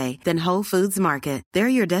Mother's Day than Whole Foods Market. They're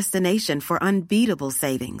your destination for unbeatable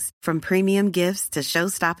savings, from premium gifts to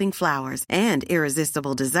show-stopping flowers and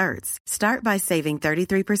irresistible desserts. Start by saving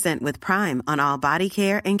 33% with Prime on all body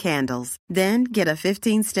care and candles. Then get a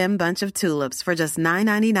 15-stem bunch of tulips for just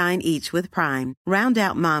 $9.99 each with Prime. Round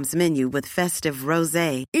out Mom's menu with festive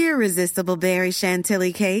rosé, irresistible berry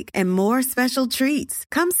chantilly cake, and more special treats.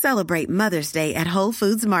 Come celebrate Mother's Day at Whole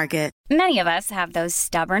Foods Market. Many of us have those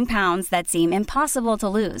stubborn pounds that seem impossible to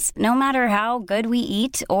lose, no matter how good we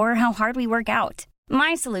eat or how hard we work out.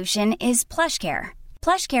 My solution is PlushCare.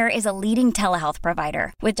 PlushCare is a leading telehealth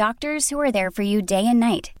provider with doctors who are there for you day and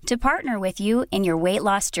night to partner with you in your weight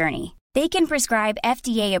loss journey. They can prescribe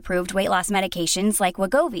FDA-approved weight loss medications like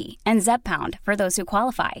Wegovy and Zepbound for those who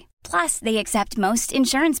qualify. Plus, they accept most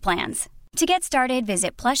insurance plans. To get started,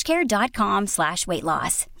 visit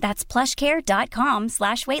plushcare.com/weightloss. That's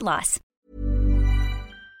plushcare.com/weightloss.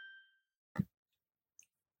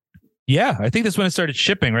 Yeah, I think that's when it started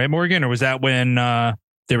shipping, right, Morgan? Or was that when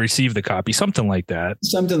they received the copy? Something like that.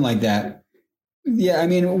 Something like that. Yeah, I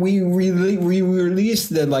mean, we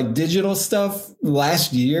released the like digital stuff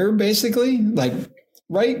last year, basically. Like,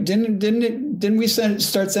 right? Didn't we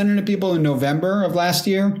start sending to people in November of last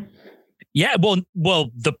year? Yeah, well,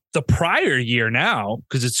 the prior year now,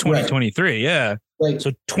 because it's 2023. Right. Yeah. Right.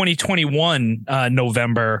 So 2021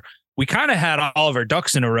 November, we kind of had all of our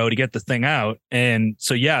ducks in a row to get the thing out. And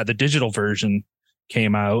so, yeah, the digital version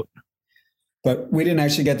came out. But we didn't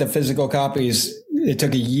actually get the physical copies. It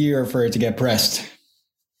took a year for it to get pressed.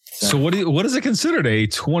 So what is it considered, a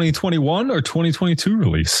 2021 or 2022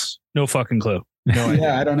 release? No fucking clue. No,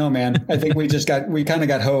 yeah, I don't know, man. I think we kind of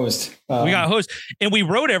got hosed. We got hosed, and we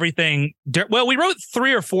wrote everything. Well, we wrote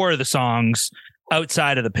 3 or 4 of the songs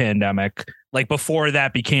outside of the pandemic, like before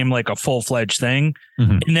that became like a full-fledged thing.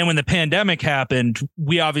 Mm-hmm. And then when the pandemic happened,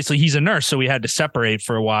 he's a nurse, so we had to separate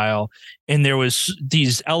for a while. And there was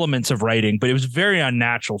these elements of writing, but it was very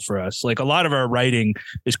unnatural for us. Like a lot of our writing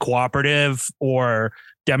is cooperative or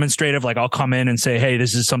demonstrative. Like I'll come in and say, hey,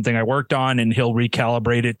 this is something I worked on, and he'll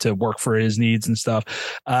recalibrate it to work for his needs and stuff.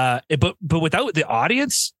 But without the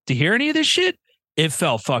audience to hear any of this shit, it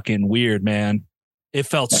felt fucking weird, man. It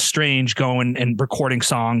felt strange going and recording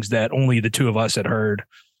songs that only the two of us had heard.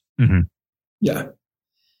 Mm-hmm. Yeah.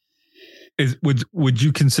 Would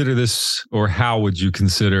you consider this, or how would you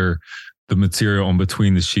consider the material on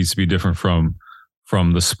Between the Sheets to be different from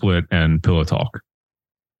The Split and Pillow Talk?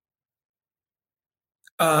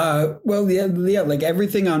 Well, yeah, like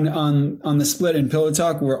everything on The Split and Pillow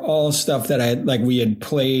Talk were all stuff that we had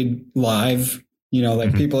played live. You know, like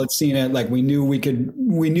mm-hmm. people had seen it, like we knew we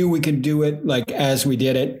could do it like as we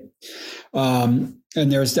did it. And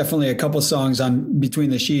there was definitely a couple songs on Between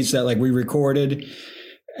the Sheets that like we recorded,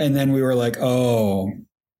 and then we were like, oh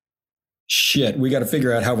shit, we got to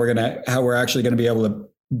figure out how we're actually going to be able to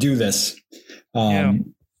do this.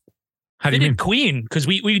 How do you mean? Queen, because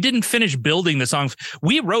we didn't finish building the songs.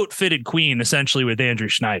 We wrote Fitted Queen essentially with Andrew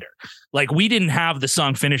Schneider. Like we didn't have the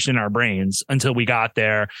song finished in our brains until we got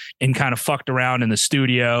there and kind of fucked around in the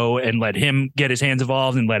studio and let him get his hands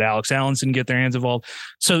involved and let Alex Allenson get their hands involved.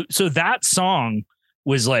 So that song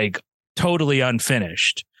was like totally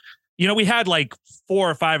unfinished. You know, we had like 4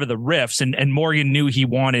 or 5 of the riffs, and Morgan knew he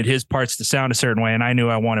wanted his parts to sound a certain way, and I knew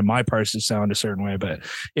I wanted my parts to sound a certain way, but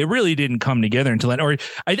it really didn't come together until then. Or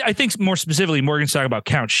I think more specifically, Morgan's talking about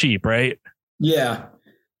Count Sheep, right? Yeah.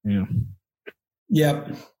 Yeah.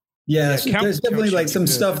 Yep. Yeah. There's definitely like some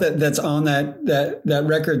stuff that's on that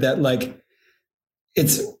record that like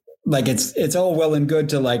it's all well and good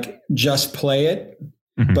to like just play it.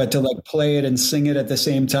 Mm-hmm. But to like play it and sing it at the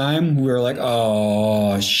same time, we were like,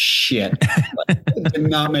 oh shit. I did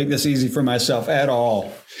not make this easy for myself at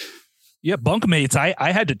all. Yeah, Bunkmates,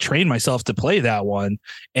 I had to train myself to play that one.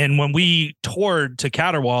 And when we toured to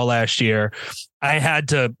Caterwaul last year, I had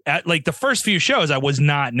to, at like the first few shows, I was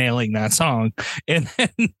not nailing that song. And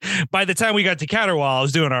then by the time we got to Caterwaul, I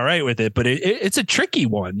was doing all right with it. But it's a tricky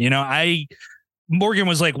one. You know, Morgan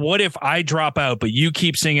was like, what if I drop out, but you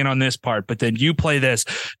keep singing on this part, but then you play this?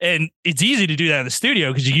 And it's easy to do that in the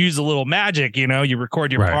studio because you use a little magic, you know, you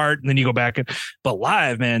record your part and then you go back. But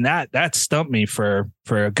live, man, that stumped me for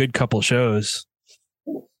a good couple shows.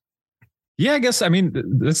 Yeah, I guess, I mean,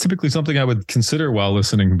 that's typically something I would consider while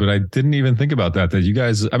listening, but I didn't even think about that you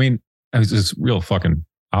guys, I mean, it's real fucking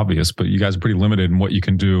obvious, but you guys are pretty limited in what you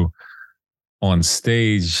can do on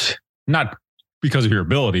stage. Not because of your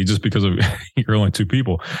ability, just because of you're only 2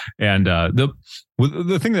 people. And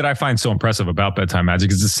the thing that I find so impressive about Bedtime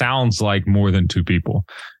Magic is it sounds like more than 2 people.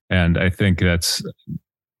 And I think that's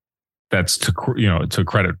to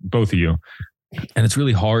credit both of you. And it's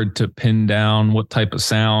really hard to pin down what type of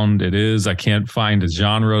sound it is. I can't find a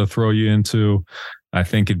genre to throw you into. I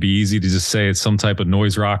think it'd be easy to just say it's some type of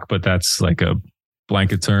noise rock, but that's like a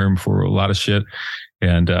blanket term for a lot of shit.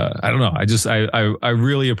 And I don't know. I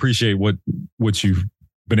really appreciate what you've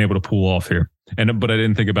been able to pull off here. But I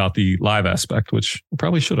didn't think about the live aspect, which I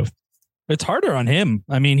probably should have. It's harder on him.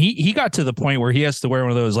 I mean, he got to the point where he has to wear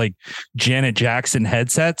one of those like Janet Jackson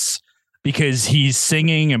headsets because he's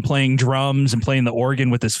singing and playing drums and playing the organ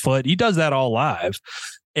with his foot. He does that all live.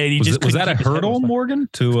 And was that a hurdle, Morgan,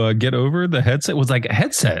 to get over the headset? It was like a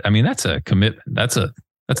headset. I mean, that's a commitment. That's a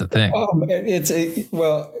thing.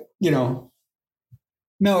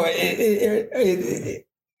 No,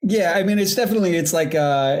 yeah. I mean, it's like,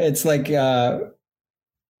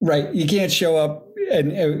 right. You can't show up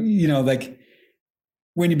and, like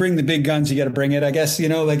when you bring the big guns, you got to bring it, I guess,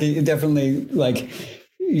 like it definitely like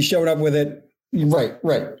you showed up with it. Right.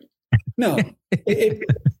 No,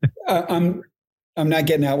 I'm not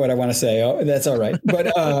getting out what I want to say. Oh, that's all right. But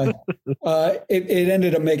it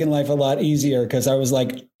ended up making life a lot easier because I was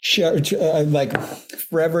like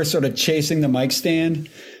forever sort of chasing the mic stand,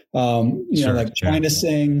 trying to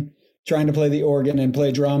sing, trying to play the organ and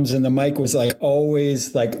play drums. And the mic was like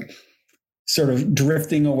always like sort of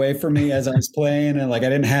drifting away from me as I was playing. And like I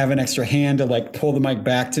didn't have an extra hand to like pull the mic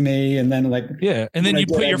back to me. And then like, yeah. And then you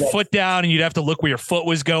put your foot down and you'd have to look where your foot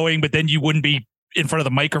was going, but then you wouldn't be in front of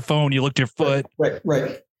the microphone. You looked at your foot.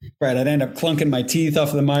 Right. I'd end up clunking my teeth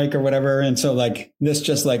off the mic or whatever. And so like this,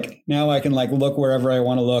 just like now I can like look wherever I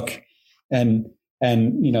want to look and,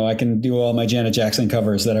 I can do all my Janet Jackson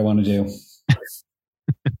covers that I want to do.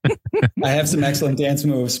 I have some excellent dance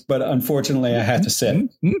moves, but unfortunately I had to sit.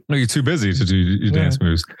 No, you're too busy to do your dance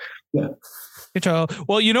moves. Yeah.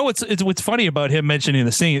 Well, you know what's funny about him mentioning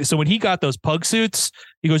the singing. So when he got those pug suits,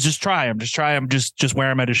 he goes, just try them, just wear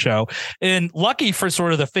them at a show. And lucky for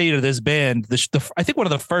sort of the fate of this band, I think one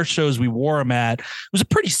of the first shows we wore them at was a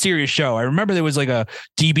pretty serious show. I remember there was like a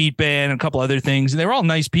D-beat band and a couple other things, and they were all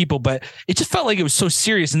nice people, but it just felt like it was so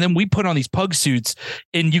serious. And then we put on these pug suits,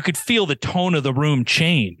 and you could feel the tone of the room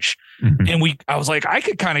change. Mm-hmm. And I was like, I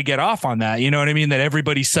could kind of get off on that. You know what I mean? That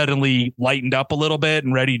everybody suddenly lightened up a little bit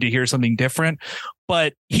and ready to hear something different.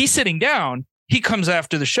 But he's sitting down, he comes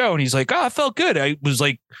after the show and he's like, I felt good. I was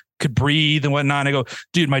like, could breathe and whatnot. And I go,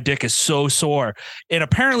 dude, my dick is so sore. And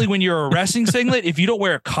apparently when you're a wrestling singlet, if you don't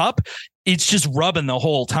wear a cup, it's just rubbing the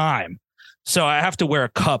whole time. So I have to wear a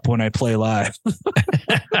cup when I play live.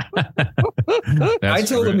 I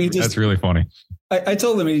told him that's really funny. I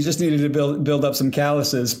told him he just needed to build up some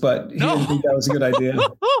calluses, but he didn't think that was a good idea.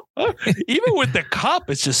 Even with the cup,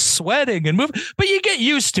 it's just sweating and moving, but you get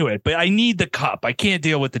used to it. But I need the cup. I can't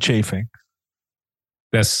deal with the chafing.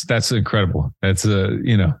 That's incredible. That's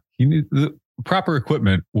you need the proper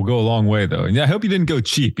equipment will go a long way though. And I hope you didn't go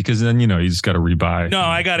cheap, because then, you just got to rebuy. No,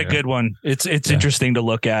 I got a good one. It's interesting to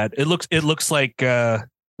look at. It looks like,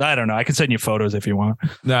 I don't know. I can send you photos if you want.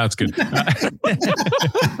 No, it's good.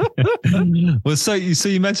 Well, so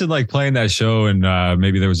you mentioned like playing that show, and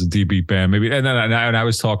maybe there was a D-beat band, maybe, and then I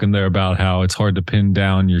was talking there about how it's hard to pin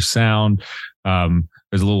down your sound.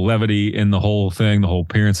 There's a little levity in the whole thing, the whole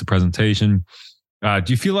appearance, the presentation. Do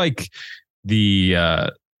you feel like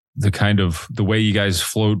the kind of the way you guys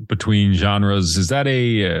float between genres, is that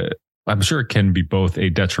I'm sure it can be both a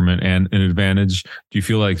detriment and an advantage. Do you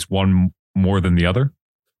feel like it's one more than the other?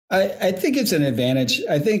 I think it's an advantage.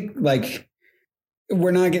 I think like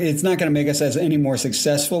it's not going to make us as any more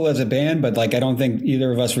successful as a band, but like, I don't think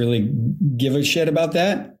either of us really give a shit about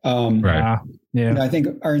that. Right. Yeah. I think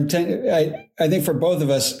our intent, I think for both of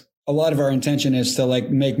us, a lot of our intention is to like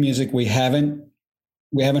make music we haven't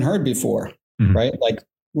heard before. Mm-hmm. Right. Like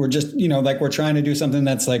we're just, like we're trying to do something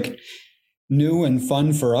that's like new and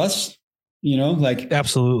fun for us, like.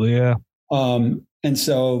 Absolutely. Yeah. And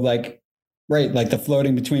so like, right, like the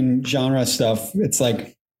floating between genre stuff, it's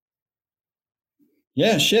like,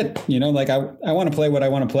 yeah, shit, like I want to play what I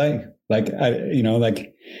want to play. Like,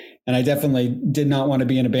 and I definitely did not want to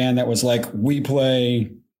be in a band that was like, we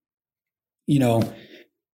play,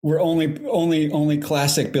 we're only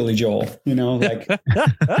classic Billy Joel, like.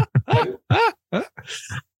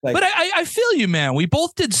 But I feel you, man. We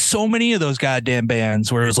both did so many of those goddamn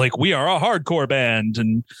bands where it was like, we are a hardcore band,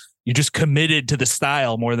 and you just committed to the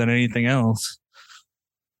style more than anything else.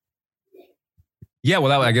 Yeah,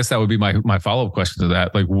 well, I guess that would be my follow-up question to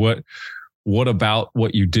that. Like, what about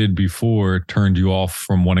what you did before turned you off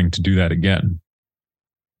from wanting to do that again?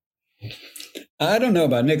 I don't know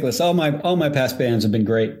about Nicholas. All my past bands have been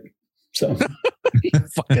great. So, you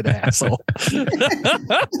fucking asshole.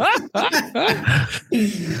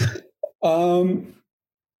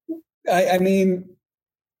 I mean,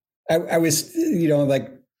 I was,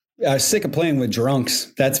 like. I was sick of playing with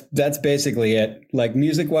drunks. That's basically it. Like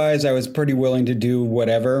music wise, I was pretty willing to do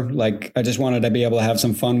whatever. Like I just wanted to be able to have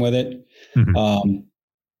some fun with it. Mm-hmm.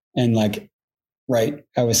 And like, right.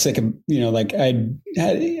 I was sick of, like I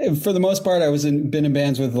had, for the most part, I been in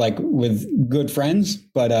bands with good friends,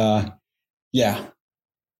 but yeah,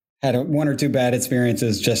 had one or two bad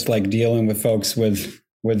experiences, just like dealing with folks with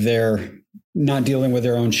their, not dealing with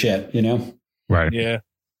their own shit, Right. Yeah.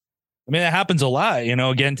 I mean, it happens a lot,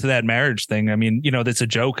 again, to that marriage thing. I mean, that's a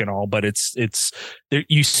joke and all, but it's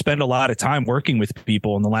you spend a lot of time working with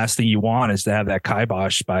people, and the last thing you want is to have that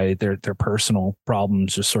kibosh by their personal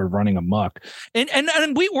problems just sort of running amok. And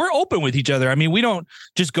we're open with each other. I mean, we don't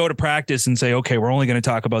just go to practice and say, okay, we're only going to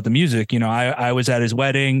talk about the music. I was at his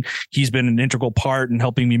wedding. He's been an integral part in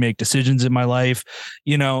helping me make decisions in my life.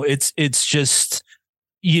 It's just,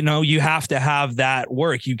 you have to have that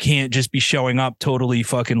work. You can't just be showing up totally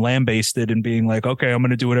fucking lambasted and being like, okay, I'm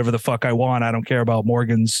going to do whatever the fuck I want. I don't care about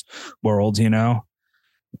Morgan's world,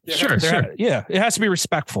 Sure. Yeah. It has to be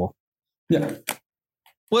respectful. Yeah.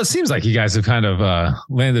 Well, it seems like you guys have kind of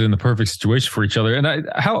landed in the perfect situation for each other. And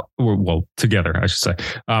together, I should say.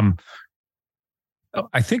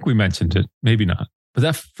 I think we mentioned it, maybe not. But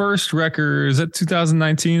that first record, is that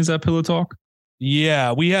 2019? Is that Pillow Talk?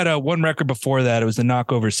 Yeah, we had one record before that. It was the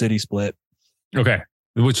Knockover City split. Okay,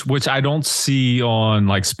 which I don't see on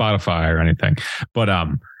like Spotify or anything, but I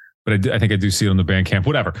think I do see it on the Bandcamp.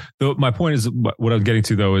 Whatever. My point is, what I'm getting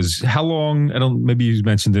to though is how long. Maybe you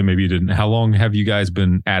mentioned it, maybe you didn't. How long have you guys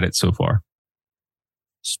been at it so far?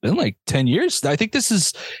 It's been like 10 years. I think this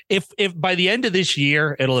is if by the end of this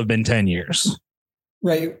year, it'll have been 10 years.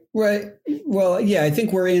 Right. Well, yeah, I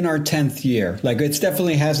think we're in our 10th year. Like it's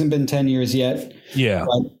definitely hasn't been 10 years yet. Yeah.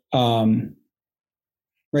 But,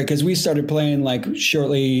 right. Cause we started playing like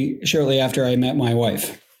shortly after I met my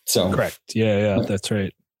wife. So correct. Yeah. That's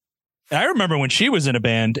right. I remember when she was in a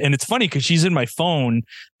band, and it's funny because she's in my phone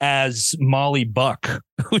as Molly Buck,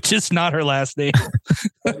 which is not her last name.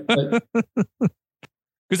 Because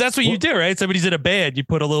that's what you do, right? Somebody's in a band, you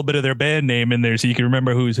put a little bit of their band name in there so you can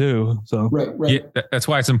remember who's who. So right. Yeah, that's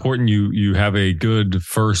why it's important you have a good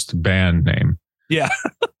first band name. Yeah.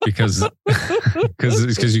 because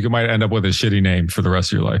you might end up with a shitty name for the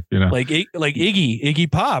rest of your life, you know. Like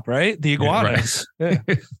Iggy Pop, right? The Iguanas. Yeah,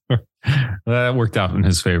 right. That worked out in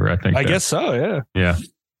his favor, I think. I guess so, yeah.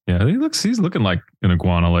 Yeah. He's looking like an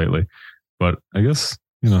iguana lately. But I guess,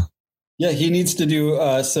 you know. Yeah, he needs to do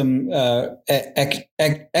some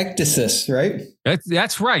ecdysis, right?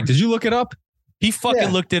 That's right. Did you look it up? He fucking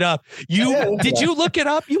looked it up. You look it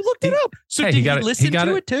up? You looked it up. So did you listen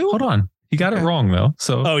to it too? Hold on. He got it wrong though.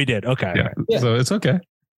 So he did. Okay. Yeah. So it's okay.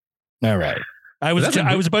 All right. I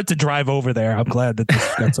was about to drive over there. I'm glad that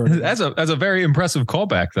this got sorted. That's a very impressive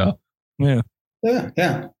callback though. Yeah.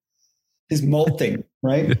 Yeah. He's molting,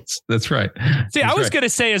 right? That's right. See, I was going to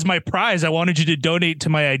say as my prize, I wanted you to donate to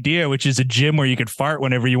my idea, which is a gym where you could fart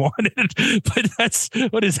whenever you wanted. But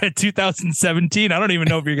what is that, 2017? I don't even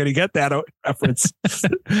know if you're going to get that reference.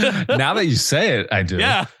 Now that you say it, I do.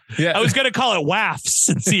 Yeah. I was going to call it WAFs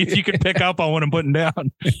and see if you could pick up on what I'm putting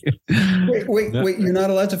down. Wait. You're not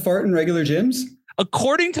allowed to fart in regular gyms?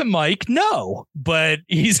 According to Mike, no, but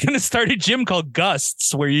he's going to start a gym called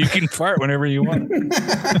Gusts where you can fart whenever you want.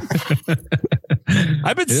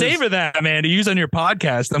 I've been saving that, man, to use on your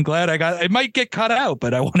podcast. I'm glad it might get cut out,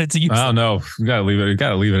 but I wanted to use it. Oh no, you gotta leave it. You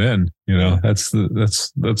gotta leave it in. You know, that's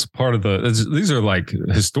part of these are like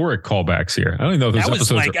historic callbacks here. I don't even know if those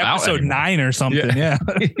episodes like are episode out 9 or something. Yeah.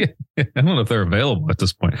 I don't know if they're available at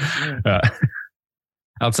this point.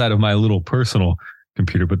 Outside of my little personal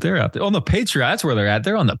computer, but they're out there on the Patreon. That's where they're at.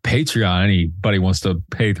 They're on the Patreon. Anybody wants to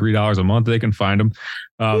pay $3 a month, they can find them.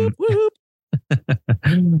 Whoop, whoop.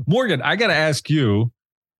 Morgan, I got to ask you.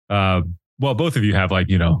 Well, both of you have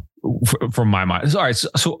from my mind. Sorry,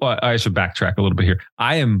 so I should backtrack a little bit here.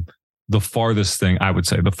 I am the farthest thing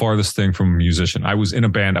from a musician. I was in a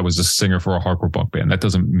band. I was a singer for a hardcore punk band. That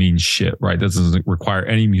doesn't mean shit, right? That doesn't require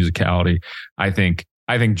any musicality. I think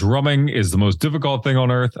drumming is the most difficult thing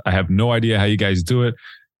on earth. I have no idea how you guys do it.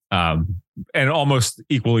 And almost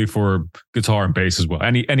equally for guitar and bass as well.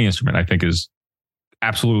 Any instrument I think is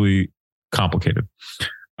absolutely complicated.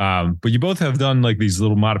 But you both have done like these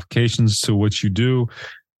little modifications to what you do.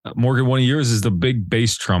 Morgan, one of yours is the big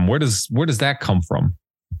bass drum. Where does that come from?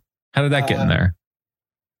 How did that get in there?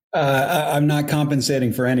 I'm not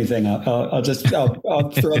compensating for anything. I'll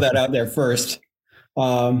throw that out there first.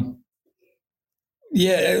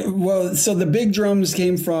 Yeah, well, so the big drums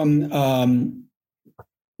came from,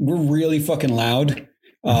 we're really fucking loud.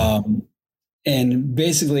 And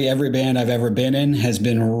basically every band I've ever been in has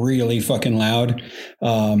been really fucking loud.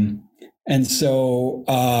 And so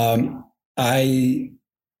I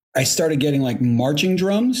started getting like marching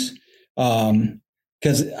drums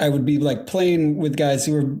because I would be like playing with guys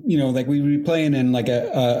who were, like we would be playing in like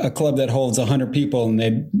a club that holds 100 people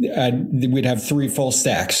and we'd have 3 full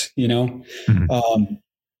stacks, mm-hmm.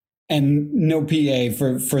 And no PA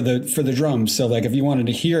for the drums. So like if you wanted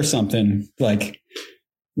to hear something like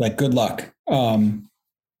good luck.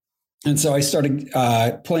 And so I started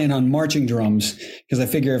playing on marching drums because I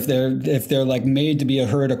figure if they're like made to be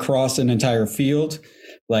heard across an entire field,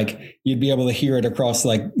 like you'd be able to hear it across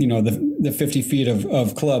like, the 50 feet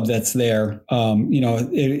of club that's there.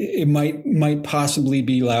 It might possibly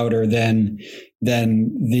be louder than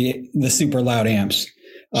the super loud amps.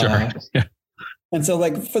 Sure. Yeah. And so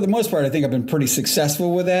like, for the most part, I think I've been pretty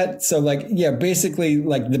successful with that. So like, yeah, basically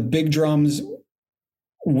like the big drums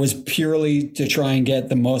was purely to try and get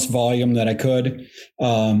the most volume that I could.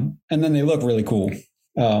 And then they look really cool.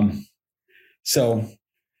 So,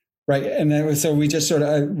 right. And then, so we just sort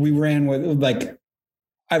of, we ran with like,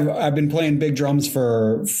 I've been playing big drums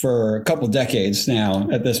for a couple decades now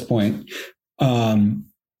at this point. And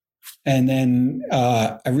then,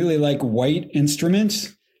 I really like white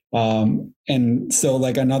instruments. And so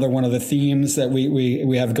like another one of the themes that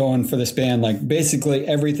we have going for this band, like basically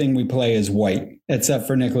everything we play is white except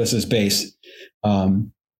for Nicholas's bass. But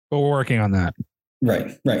we're working on that.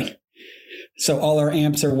 Right. So all our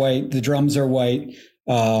amps are white. The drums are white.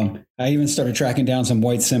 I even started tracking down some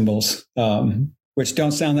white cymbals, which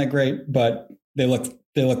don't sound that great, but they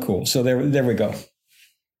look cool. So there we go.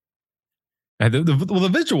 The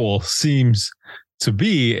visual seems to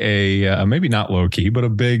be a maybe not low key, but a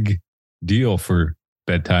big deal for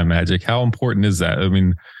Bedtime Magic. How important is that? I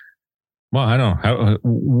mean, well, I don't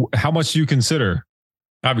know. How much do you consider?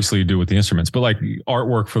 Obviously, you do with the instruments, but like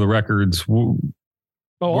artwork for the records.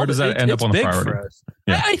 Where does that end up on the priority?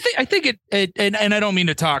 Yeah. I think it and I don't mean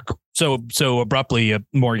to talk so abruptly,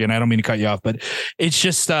 Morgan. I don't mean to cut you off, but it's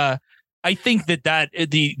just I think that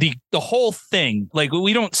the whole thing, like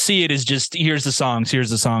we don't see it as just here's the songs.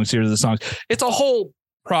 It's a whole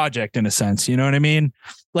project in a sense. You know what I mean?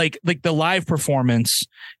 Like the live performance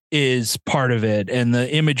is part of it, and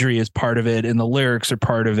the imagery is part of it, and the lyrics are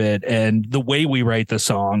part of it, and the way we write the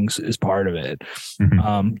songs is part of it.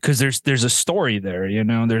 Because there's a story there, you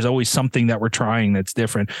know. There's always something that we're trying that's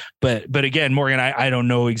different. But again, Morgan, I don't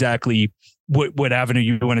know exactly what avenue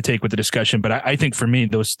you want to take with the discussion, but I think for me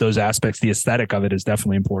those aspects, the aesthetic of it is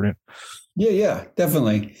definitely important. Yeah,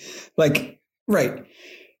 definitely. Like, right.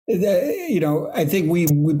 You know, I think we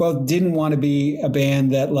both didn't want to be a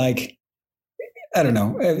band that, like, I don't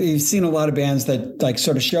know. You've seen a lot of bands that like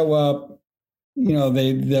sort of show up, you know,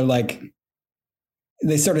 they're like,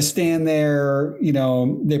 they sort of stand there, you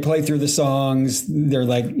know, they play through the songs. They're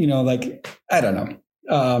like, you know, like, I don't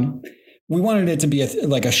know. We wanted it to be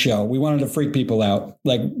like a show. We wanted to freak people out.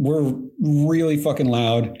 Like, we're really fucking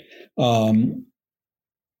loud. And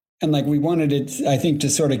like, we wanted it, I think, to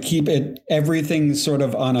sort of keep everything sort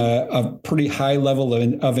of on a pretty high level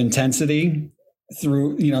of intensity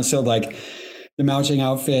through, you know, so like, the matching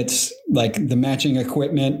outfits, like the matching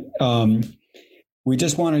equipment. We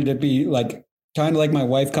just wanted to be like, kind of like my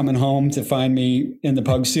wife coming home to find me in the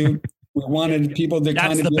pug suit. We wanted people to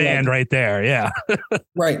kind of the band like, right there. Yeah.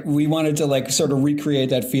 Right. We wanted to like sort of recreate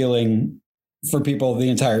that feeling for people the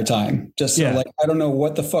entire time. Just so like, I don't know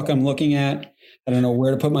what the fuck I'm looking at. I don't know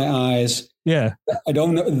where to put my eyes. Yeah. I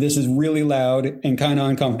don't know. This is really loud and kind of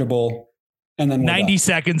uncomfortable. And then 90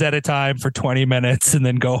 seconds at a time for 20 minutes and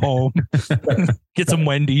then go home, get some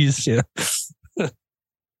Wendy's. Yeah.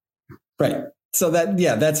 Right. So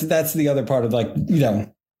that's the other part of like, you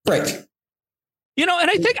know, right. You know,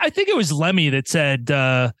 and I think it was Lemmy that said,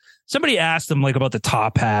 somebody asked him like about the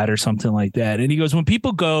top hat or something like that. And he goes, when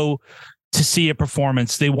people go to see a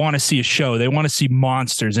performance, they want to see a show. They want to see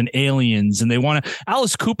monsters and aliens, and they want to.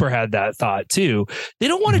 Alice Cooper had that thought too. They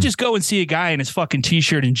don't want to just go and see a guy in his fucking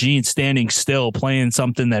t-shirt and jeans standing still playing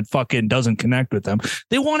something that fucking doesn't connect with them.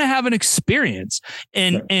 They want to have an experience,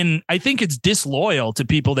 and I think it's disloyal to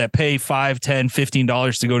people that pay $5, $10,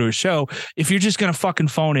 $15 to go to a show if you're just gonna fucking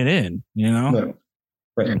phone it in, you know?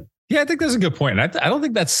 Right. Yeah, I think that's a good point. I don't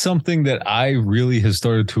think that's something that I really have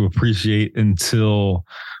started to appreciate until,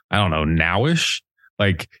 I don't know, nowish.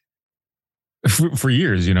 Like for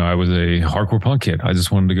years, you know, I was a hardcore punk kid. I just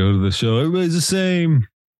wanted to go to the show. Everybody's the same,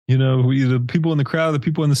 you know, the people in the crowd, the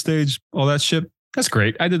people on the stage, all that shit. That's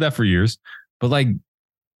great. I did that for years. But like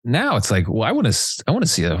now it's like, well, I want to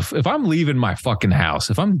see if I'm leaving my fucking house,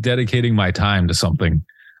 if I'm dedicating my time to something,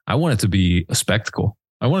 I want it to be a spectacle.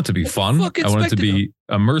 I want it to be fun. I want it to be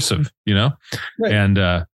immersive, you know, and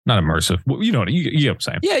not immersive. Well, you know what I'm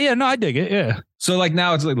saying? Yeah. No, I dig it. Yeah. So like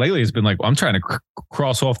now it's like lately it's been like, I'm trying to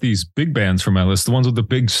cross off these big bands from my list. The ones with the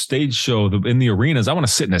big stage show in the arenas. I want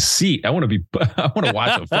to sit in a seat. I want to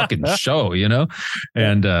watch a fucking show, you know?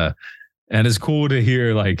 And it's cool to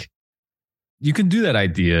hear like, you can do that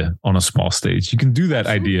idea on a small stage. You can do that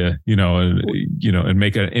idea, and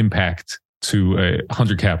make an impact to a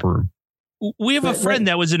 100 cap room. We have a friend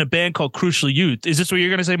that was in a band called Crucial Youth. Is this what you're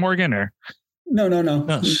going to say, Morgan? Or no.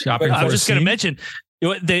 Shopping I was for just going to mention.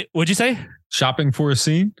 What'd you say? Shopping for a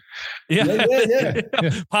scene. Yeah.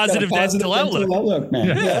 Positive dental outlook,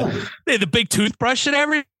 man. Yeah. They had the big toothbrush and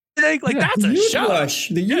everything. Like that's a show.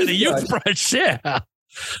 The youth brush. Yeah.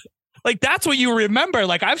 Like that's what you remember.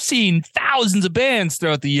 Like I've seen thousands of bands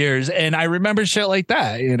throughout the years, and I remember shit like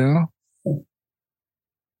that. You know.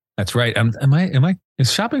 That's right.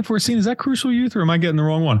 Is Shopping for a Scene, is that Crucial Youth, or am I getting the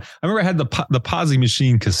wrong one? I remember I had the Posy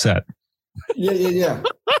Machine cassette. Yeah.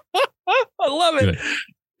 I love it.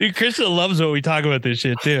 Dude, Krista loves when we talk about this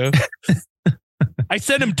shit too. I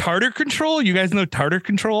sent him Tartar Control. You guys know Tartar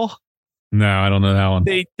Control? No, I don't know that one.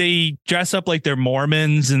 They dress up like they're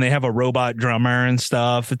Mormons and they have a robot drummer and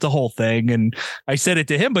stuff. It's a whole thing. And I said it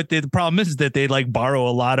to him, but the problem is that they like borrow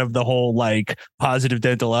a lot of the whole like positive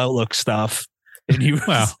dental outlook stuff. And he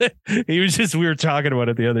was, we were talking about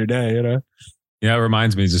it the other day, you know? Yeah, it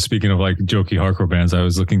reminds me, just speaking of like jokey hardcore bands, I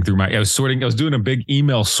was looking through I was doing a big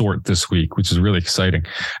email sort this week, which is really exciting.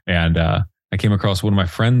 And I came across one of my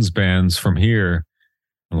friends' bands from here,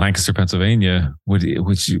 Lancaster, Pennsylvania, which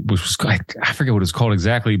was, I forget what it's called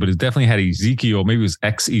exactly, but it definitely had Ezekiel. Maybe it was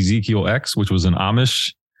Ezekiel X, which was an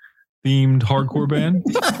Amish themed hardcore band.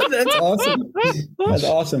 That's awesome. That's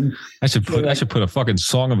awesome. I should put a fucking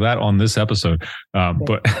song of that on this episode.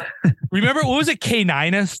 But remember, what was it?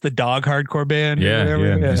 K9us, the dog hardcore band? Yeah.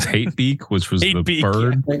 It's Hate Beak, which was the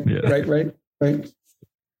bird. Right.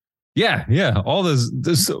 Yeah. All this.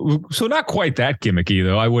 So not quite that gimmicky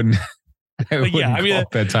though. I wouldn't. I mean,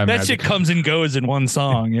 bedtime that magic. shit comes and goes in one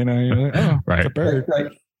song. You're like, oh, right. it's a bird.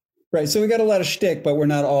 Right. So we got a lot of shtick, but we're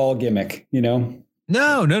not all gimmick.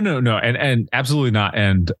 No, and absolutely not.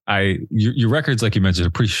 And your records, like you mentioned,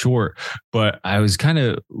 are pretty short, but I was kind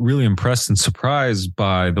of really impressed and surprised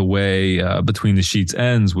by the way Between the Sheets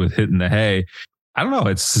ends with Hitting the Hay. I don't know.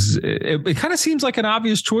 It kind of seems like an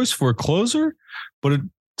obvious choice for a closer, but it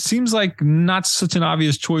seems like not such an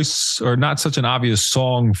obvious choice or not such an obvious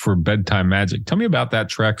song for Bedtime Magic. Tell me about that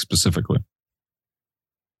track specifically.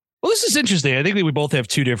 Well, this is interesting. I think that we both have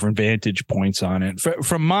two different vantage points on it.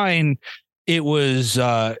 From mine, it was,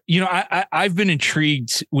 I've been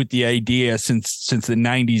intrigued with the idea since the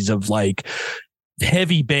 90s of like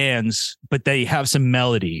heavy bands, but they have some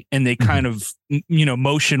melody and they kind of,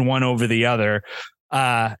 motion one over the other.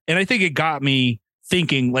 And I think it got me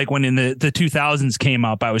thinking, like when in the 2000s came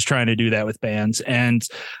up, I was trying to do that with bands. And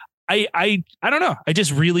I don't know. I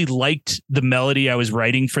just really liked the melody I was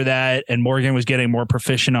writing for that. And Morgan was getting more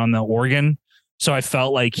proficient on the organ. So I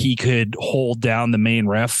felt like he could hold down the main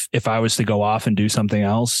riff if I was to go off and do something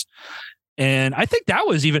else. And I think that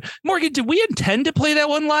was even Morgan. Did we intend to play that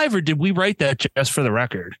one live or did we write that just for the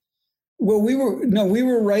record? Well, we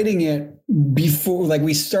were writing it before, like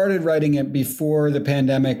we started writing it before the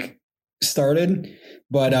pandemic started,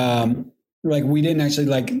 but like we didn't actually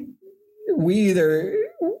we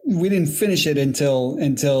didn't finish it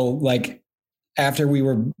until like after we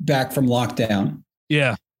were back from lockdown.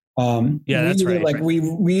 Yeah. That's right. Like we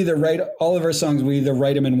either write all of our songs, we either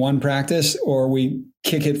write them in one practice or we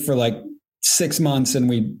kick it for like 6 months and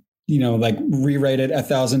we, like rewrite it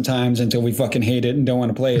 1,000 times until we fucking hate it and don't want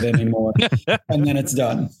to play it anymore. And then it's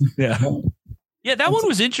done. Yeah. Yeah. That one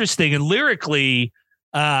was interesting. And lyrically,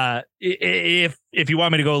 if you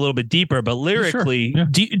want me to go a little bit deeper, but lyrically, sure.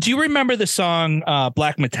 Yeah. do you remember the song,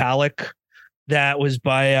 Black Metallic that was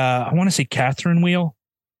by, I want to say Catherine Wheel?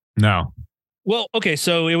 No. Well, okay,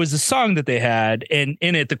 so it was a song that they had, and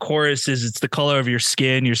in it, the chorus is, it's the color of your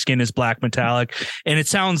skin is black metallic, and it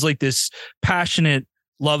sounds like this passionate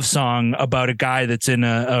love song about a guy that's in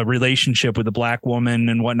a relationship with a black woman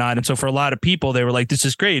and whatnot. And so for a lot of people, they were like, this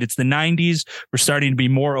is great. It's the 90s. We're starting to be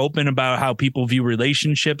more open about how people view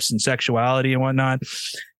relationships and sexuality and whatnot.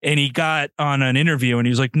 And he got on an interview and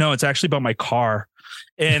he was like, no, it's actually about my car.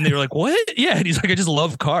 And they were like, what? Yeah. And he's like, I just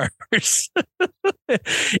love cars.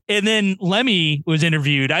 And then Lemmy was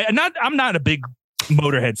interviewed. I'm not a big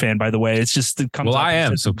Motorhead fan, by the way. It's just, it comes well, I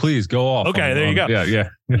am. So please go off. Okay. There you go. Yeah.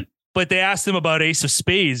 But they asked him about Ace of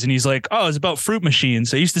Spades and he's like, oh, it's about fruit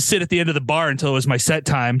machines. I used to sit at the end of the bar until it was my set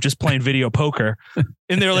time, just playing video poker.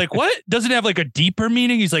 And they're like, what? Doesn't it have like a deeper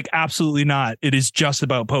meaning? He's like, absolutely not. It is just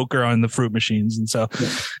about poker on the fruit machines.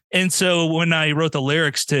 And so when I wrote the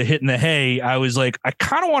lyrics to Hitting the Hay, I was like, I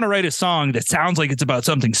kind of want to write a song that sounds like it's about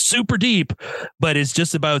something super deep, but it's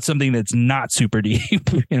just about something that's not super deep,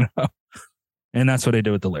 And that's what I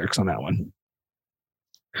did with the lyrics on that one.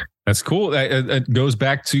 That's cool. It goes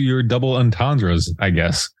back to your double entendres, I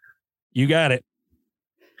guess. You got it.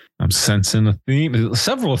 I'm sensing a theme,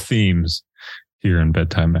 several themes here in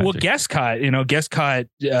Bedtime Magic. Well, Guestcott,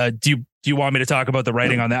 do you want me to talk about the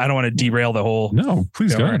writing on that? I don't want to derail the whole. No,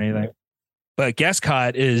 please go ahead. Anything. But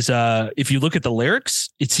Guestcott is, if you look at the lyrics,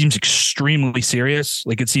 it seems extremely serious.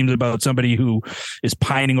 Like it seems about somebody who is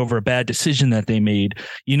pining over a bad decision that they made.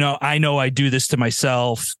 I know I do this to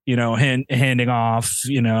myself, handing off,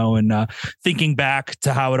 and thinking back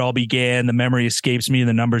to how it all began. The memory escapes me and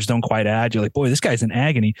the numbers don't quite add. You're like, boy, this guy's in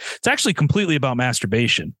agony. It's actually completely about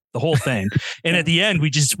masturbation. The whole thing. And at the end, we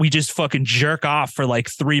just fucking jerk off for like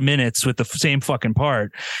 3 minutes with the same fucking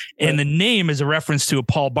part. And the name is a reference to a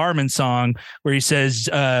Paul Barman song where he says,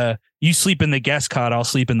 you sleep in the guest cot, I'll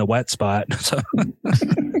sleep in the wet spot. So.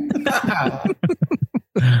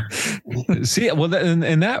 See, well,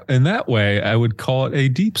 in that way, I would call it a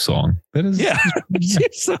deep song. That is, yeah.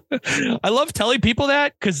 I love telling people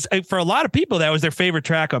that because for a lot of people, that was their favorite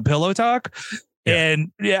track on Pillow Talk. Yeah.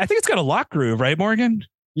 And I think it's got a lock groove, right, Morgan?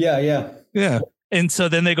 Yeah. And so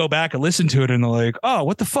then they go back and listen to it and they're like, oh,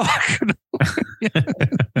 what the fuck?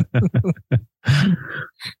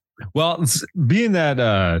 Well, being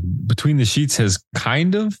that Between the Sheets has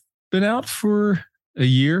kind of been out for a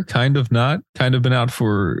year, kind of not, kind of been out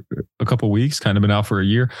for a couple of weeks, kind of been out for a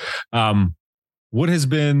year. What has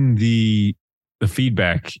been the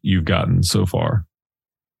feedback you've gotten so far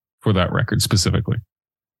for that record specifically?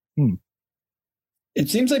 It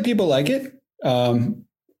seems like people like it.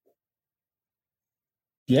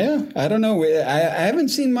 Yeah, I don't know. I haven't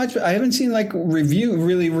seen much. I haven't seen like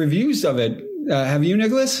reviews of it. Have you,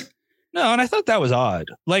 Nicholas? No, and I thought that was odd.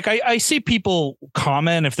 Like I see people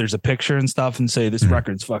comment if there's a picture and stuff and say this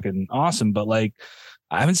record's fucking awesome, but like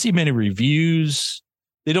I haven't seen many reviews.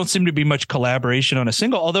 They don't seem to be much collaboration on a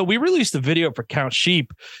single. Although we released a video for Count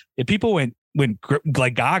Sheep, and people went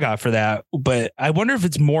like gaga for that. But I wonder if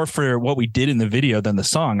it's more for what we did in the video than the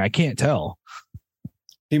song. I can't tell.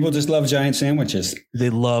 People just love giant sandwiches. They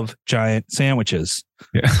love giant sandwiches.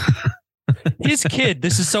 Yeah. His kid,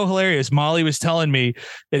 this is so hilarious. Molly was telling me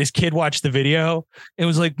that his kid watched the video and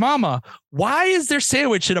was like, Mama, why is there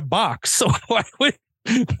sandwich in a box? So why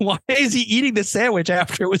is he eating the sandwich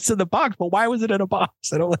after it was in the box? But why was it in a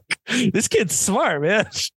box? And I'm like, this kid's smart, man.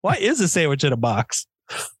 Why is a sandwich in a box?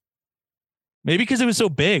 Maybe because it was so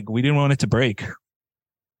big. We didn't want it to break.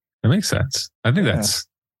 That makes sense. I think that's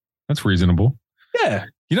reasonable. Yeah.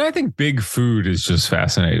 You know, I think big food is just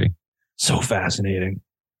fascinating. So fascinating.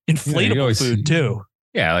 Inflatable food too.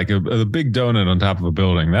 Yeah, like a big donut on top of a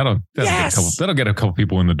building. That'll get a couple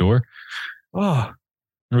people in the door. Oh,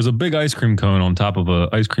 there was a big ice cream cone on top of an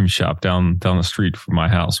ice cream shop down the street from my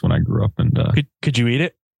house when I grew up. And could you eat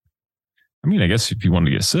it? I mean, I guess if you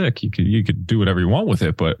wanted to get sick, you could do whatever you want with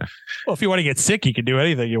it. But if you want to get sick, you can do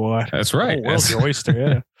anything you want. That's right. The whole world's your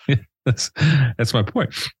oyster. Yeah, that's my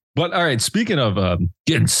point. But all right, speaking of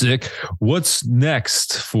getting sick, what's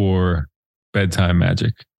next for Bedtime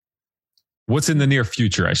Magic? What's in the near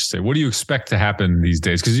future, I should say? What do you expect to happen these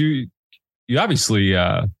days? Because you obviously,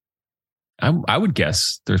 I would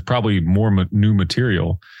guess there's probably more new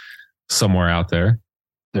material somewhere out there.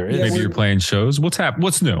 There is. Maybe you're playing shows. What's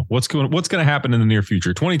new? What's going to happen in the near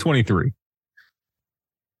future? 2023.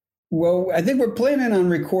 Well, I think we're planning on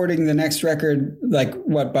recording the next record. Like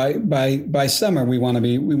what by summer we want to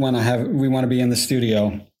be in the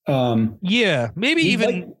studio. Yeah, maybe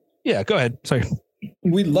even. Yeah, go ahead. Sorry.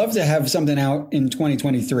 We'd love to have something out in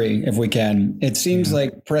 2023 if we can. It seems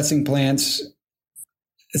like Pressing Plants.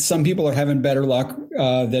 Some people are having better luck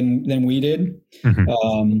than we did.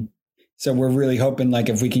 Mm-hmm. So we're really hoping like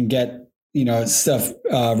if we can get stuff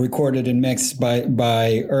recorded and mixed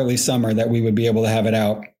by early summer that we would be able to have it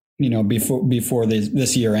out before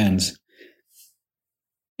this year ends.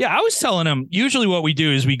 Yeah, I was telling him, usually what we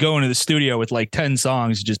do is we go into the studio with like 10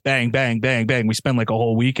 songs, just bang, bang, bang, bang. We spend like a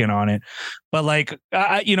whole weekend on it. But like,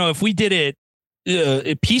 if we did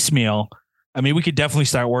it piecemeal, I mean, we could definitely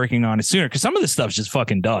start working on it sooner because some of this stuff's just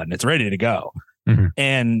fucking done. It's ready to go. Mm-hmm.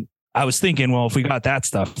 And I was thinking, well, if we got that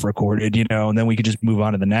stuff recorded, and then we could just move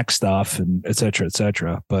on to the next stuff and et cetera, et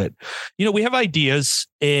cetera. But, we have ideas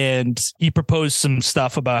and he proposed some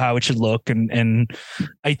stuff about how it should look. And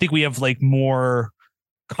I think we have like more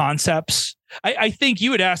concepts. I think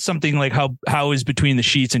you had asked something like how is Between the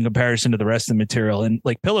Sheets in comparison to the rest of the material, and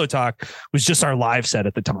like Pillow Talk was just our live set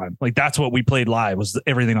at the time. Like that's what we played live was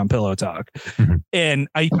everything on Pillow Talk. Mm-hmm. And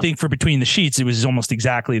I think for Between the Sheets it was almost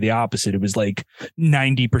exactly the opposite. It was like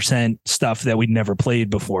 90% stuff that we'd never played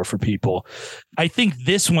before for people. I think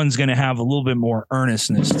this one's going to have a little bit more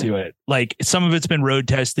earnestness to it. Like some of it's been road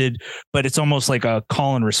tested, but it's almost like a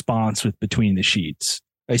call and response with Between the Sheets.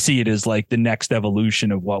 I see it as like the next evolution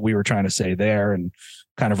of what we were trying to say there and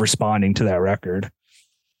kind of responding to that record.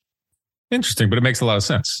 Interesting, but it makes a lot of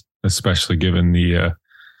sense, especially given the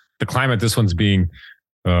climate this one's being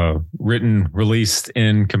written, released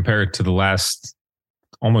in compared to the last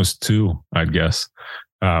almost two, I'd guess.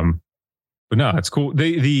 But no, it's cool.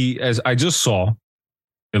 As I just saw,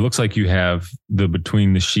 it looks like you have the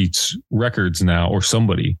Between the Sheets records now, or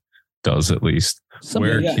somebody does at least.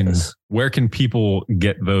 Where can people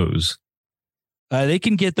get those? They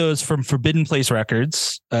can get those from Forbidden Place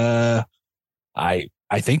Records. I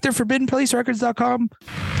think they're forbiddenplacerecords.com.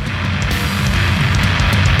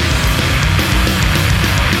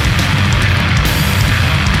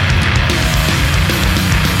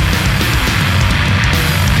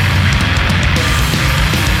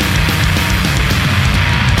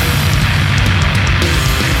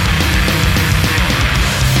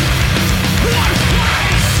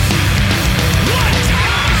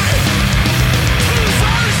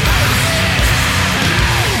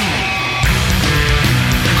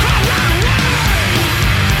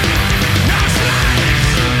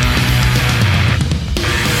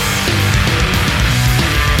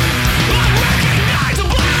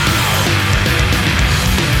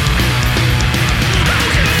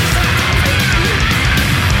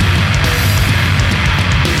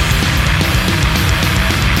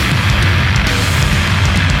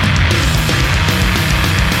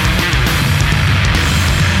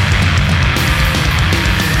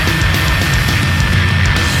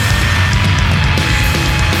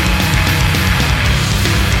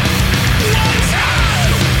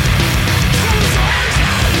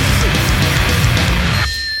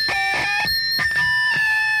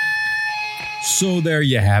 So there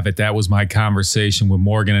you have it. That was my conversation with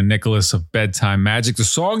Morgan and Nicholas of Bedtime Magic. The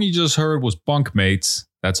song you just heard was Bunkmates.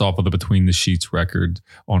 That's off of the Between the Sheets record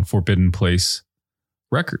on Forbidden Place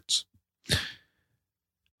Records. I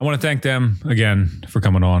want to thank them again for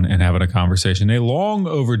coming on and having a conversation, a long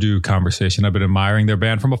overdue conversation. I've been admiring their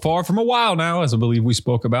band from afar from a while now, as I believe we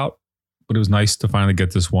spoke about, but it was nice to finally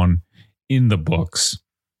get this one in the books.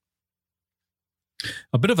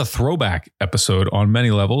 A bit of a throwback episode on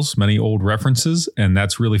many levels, many old references, and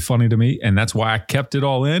that's really funny to me, and that's why I kept it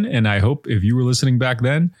all in, and I hope if you were listening back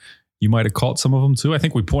then, you might have caught some of them too. I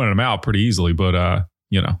think we pointed them out pretty easily, but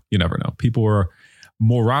you never know. People are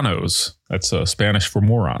moranos. That's Spanish for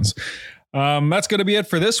morons. That's going to be it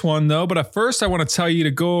for this one, though, but first I want to tell you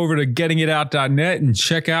to go over to gettingitout.net and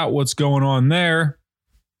check out what's going on there.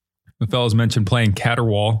 The fellas mentioned playing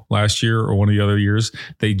Caterwaul last year or one of the other years.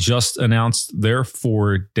 They just announced their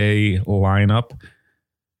 4-day lineup.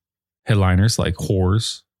 Headliners like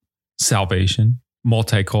Whores, Salvation,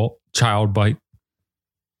 Multicult, Child Bite,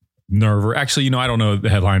 Nerver. Actually, I don't know the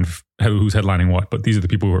headline, who's headlining what, but these are the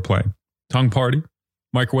people who are playing. Tongue Party,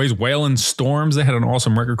 Microwaves, Wailing Storms. They had an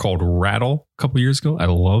awesome record called Rattle a couple years ago. I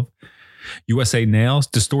love. USA Nails,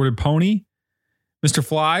 Distorted Pony, Mr.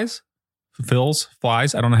 Phil's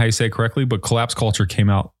Flies. I don't know how you say it correctly, but Collapse Culture came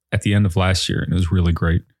out at the end of last year and it was really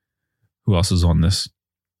great. Who else is on this?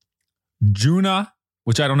 Juna,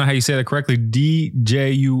 which I don't know how you say that correctly.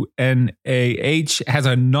 DJUNAH, has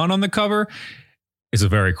a nun on the cover. It's a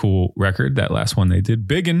very cool record. That last one they did.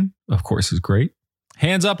 Biggin, of course, is great.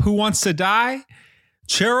 Hands Up, Who Wants to Die?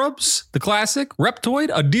 Cherubs, the classic. Reptoid,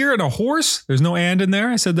 A Deer and a Horse. There's no and in there.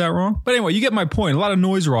 I said that wrong. But anyway, you get my point. A lot of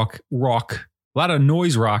noise rock. A lot of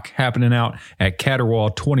noise rock happening out at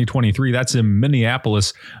Caterwaul 2023. That's in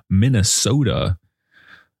Minneapolis, Minnesota.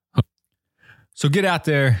 So get out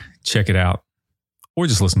there, check it out, or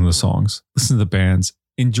just listen to the songs, listen to the bands,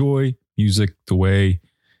 enjoy music the way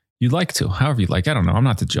you'd like to, however you'd like. I don't know. I'm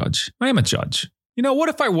not the judge. I am a judge. What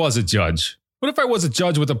if I was a judge? What if I was a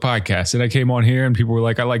judge with a podcast and I came on here and people were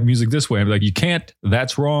like, I like music this way. I'm like, you can't.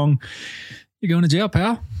 That's wrong. You're going to jail,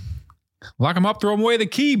 pal. Lock them up, throw them away the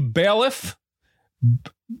key, bailiff.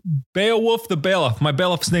 Beowulf the bailiff. My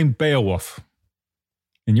bailiff's named Beowulf.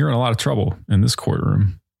 And you're in a lot of trouble in this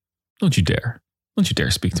courtroom. Don't you dare. Don't you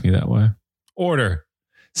dare speak to me that way. Order.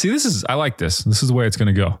 See, I like this. This is the way it's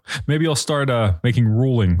going to go. Maybe I'll start making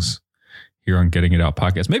rulings here on Getting It Out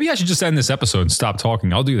podcast. Maybe I should just end this episode and stop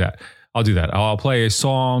talking. I'll do that. I'll play a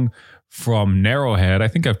song from Narrowhead. I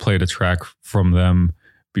think I've played a track from them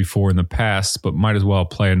before in the past, but might as well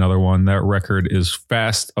play another one. That record is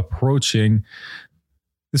fast approaching.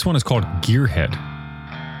 This one is called Gearhead,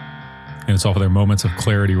 and it's off of their Moments of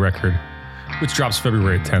Clarity record, which drops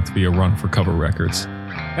February 10th via Run for Cover Records.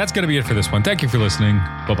 That's going to be it for this one. Thank you for listening.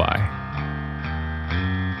 Bye-bye.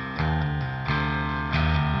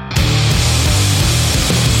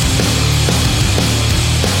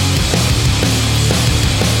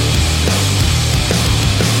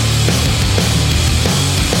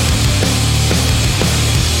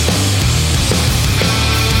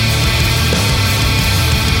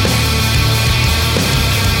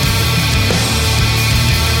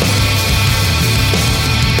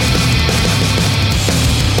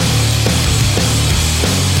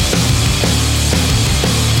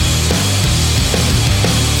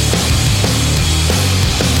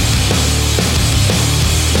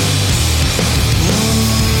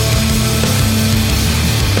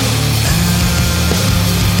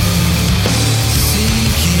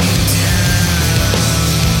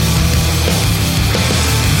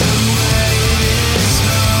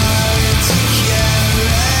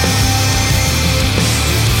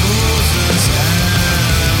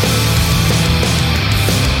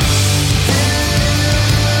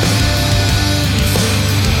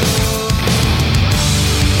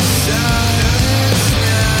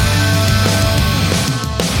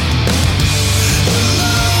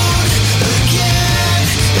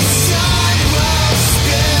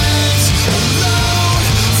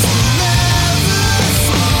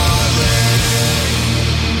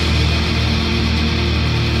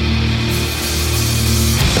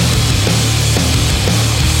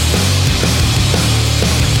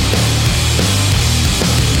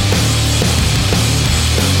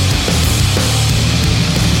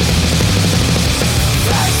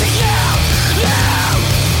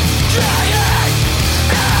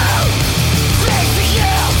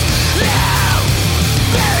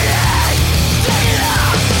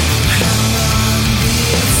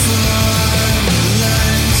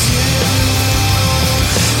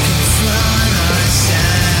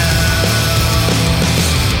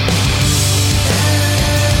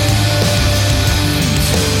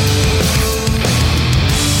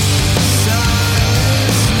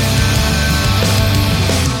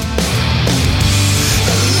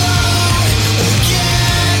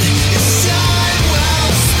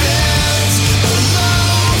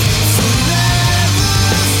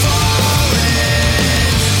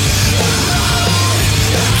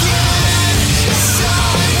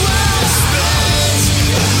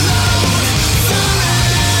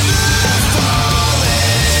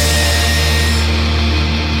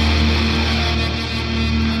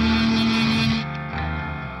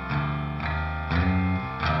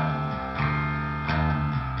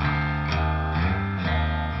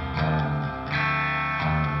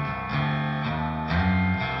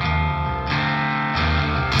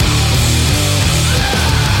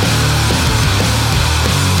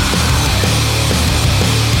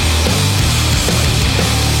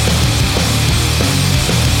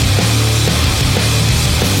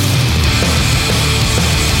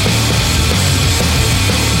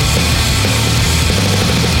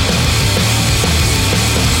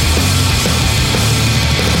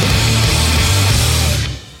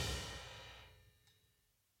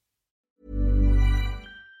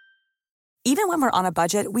 Even when we're on a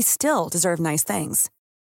budget, we still deserve nice things.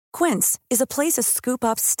 Quince is a place to scoop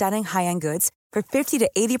up stunning high-end goods for 50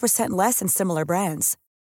 to 80% less than similar brands.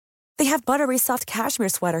 They have buttery soft cashmere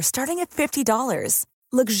sweaters starting at $50,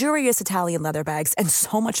 luxurious Italian leather bags, and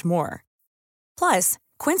so much more. Plus,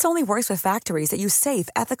 Quince only works with factories that use safe,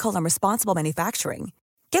 ethical, and responsible manufacturing.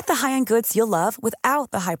 Get the high-end goods you'll love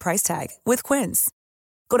without the high price tag with Quince.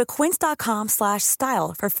 Go to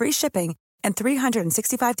quince.com/style for free shipping and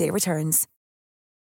 365-day returns.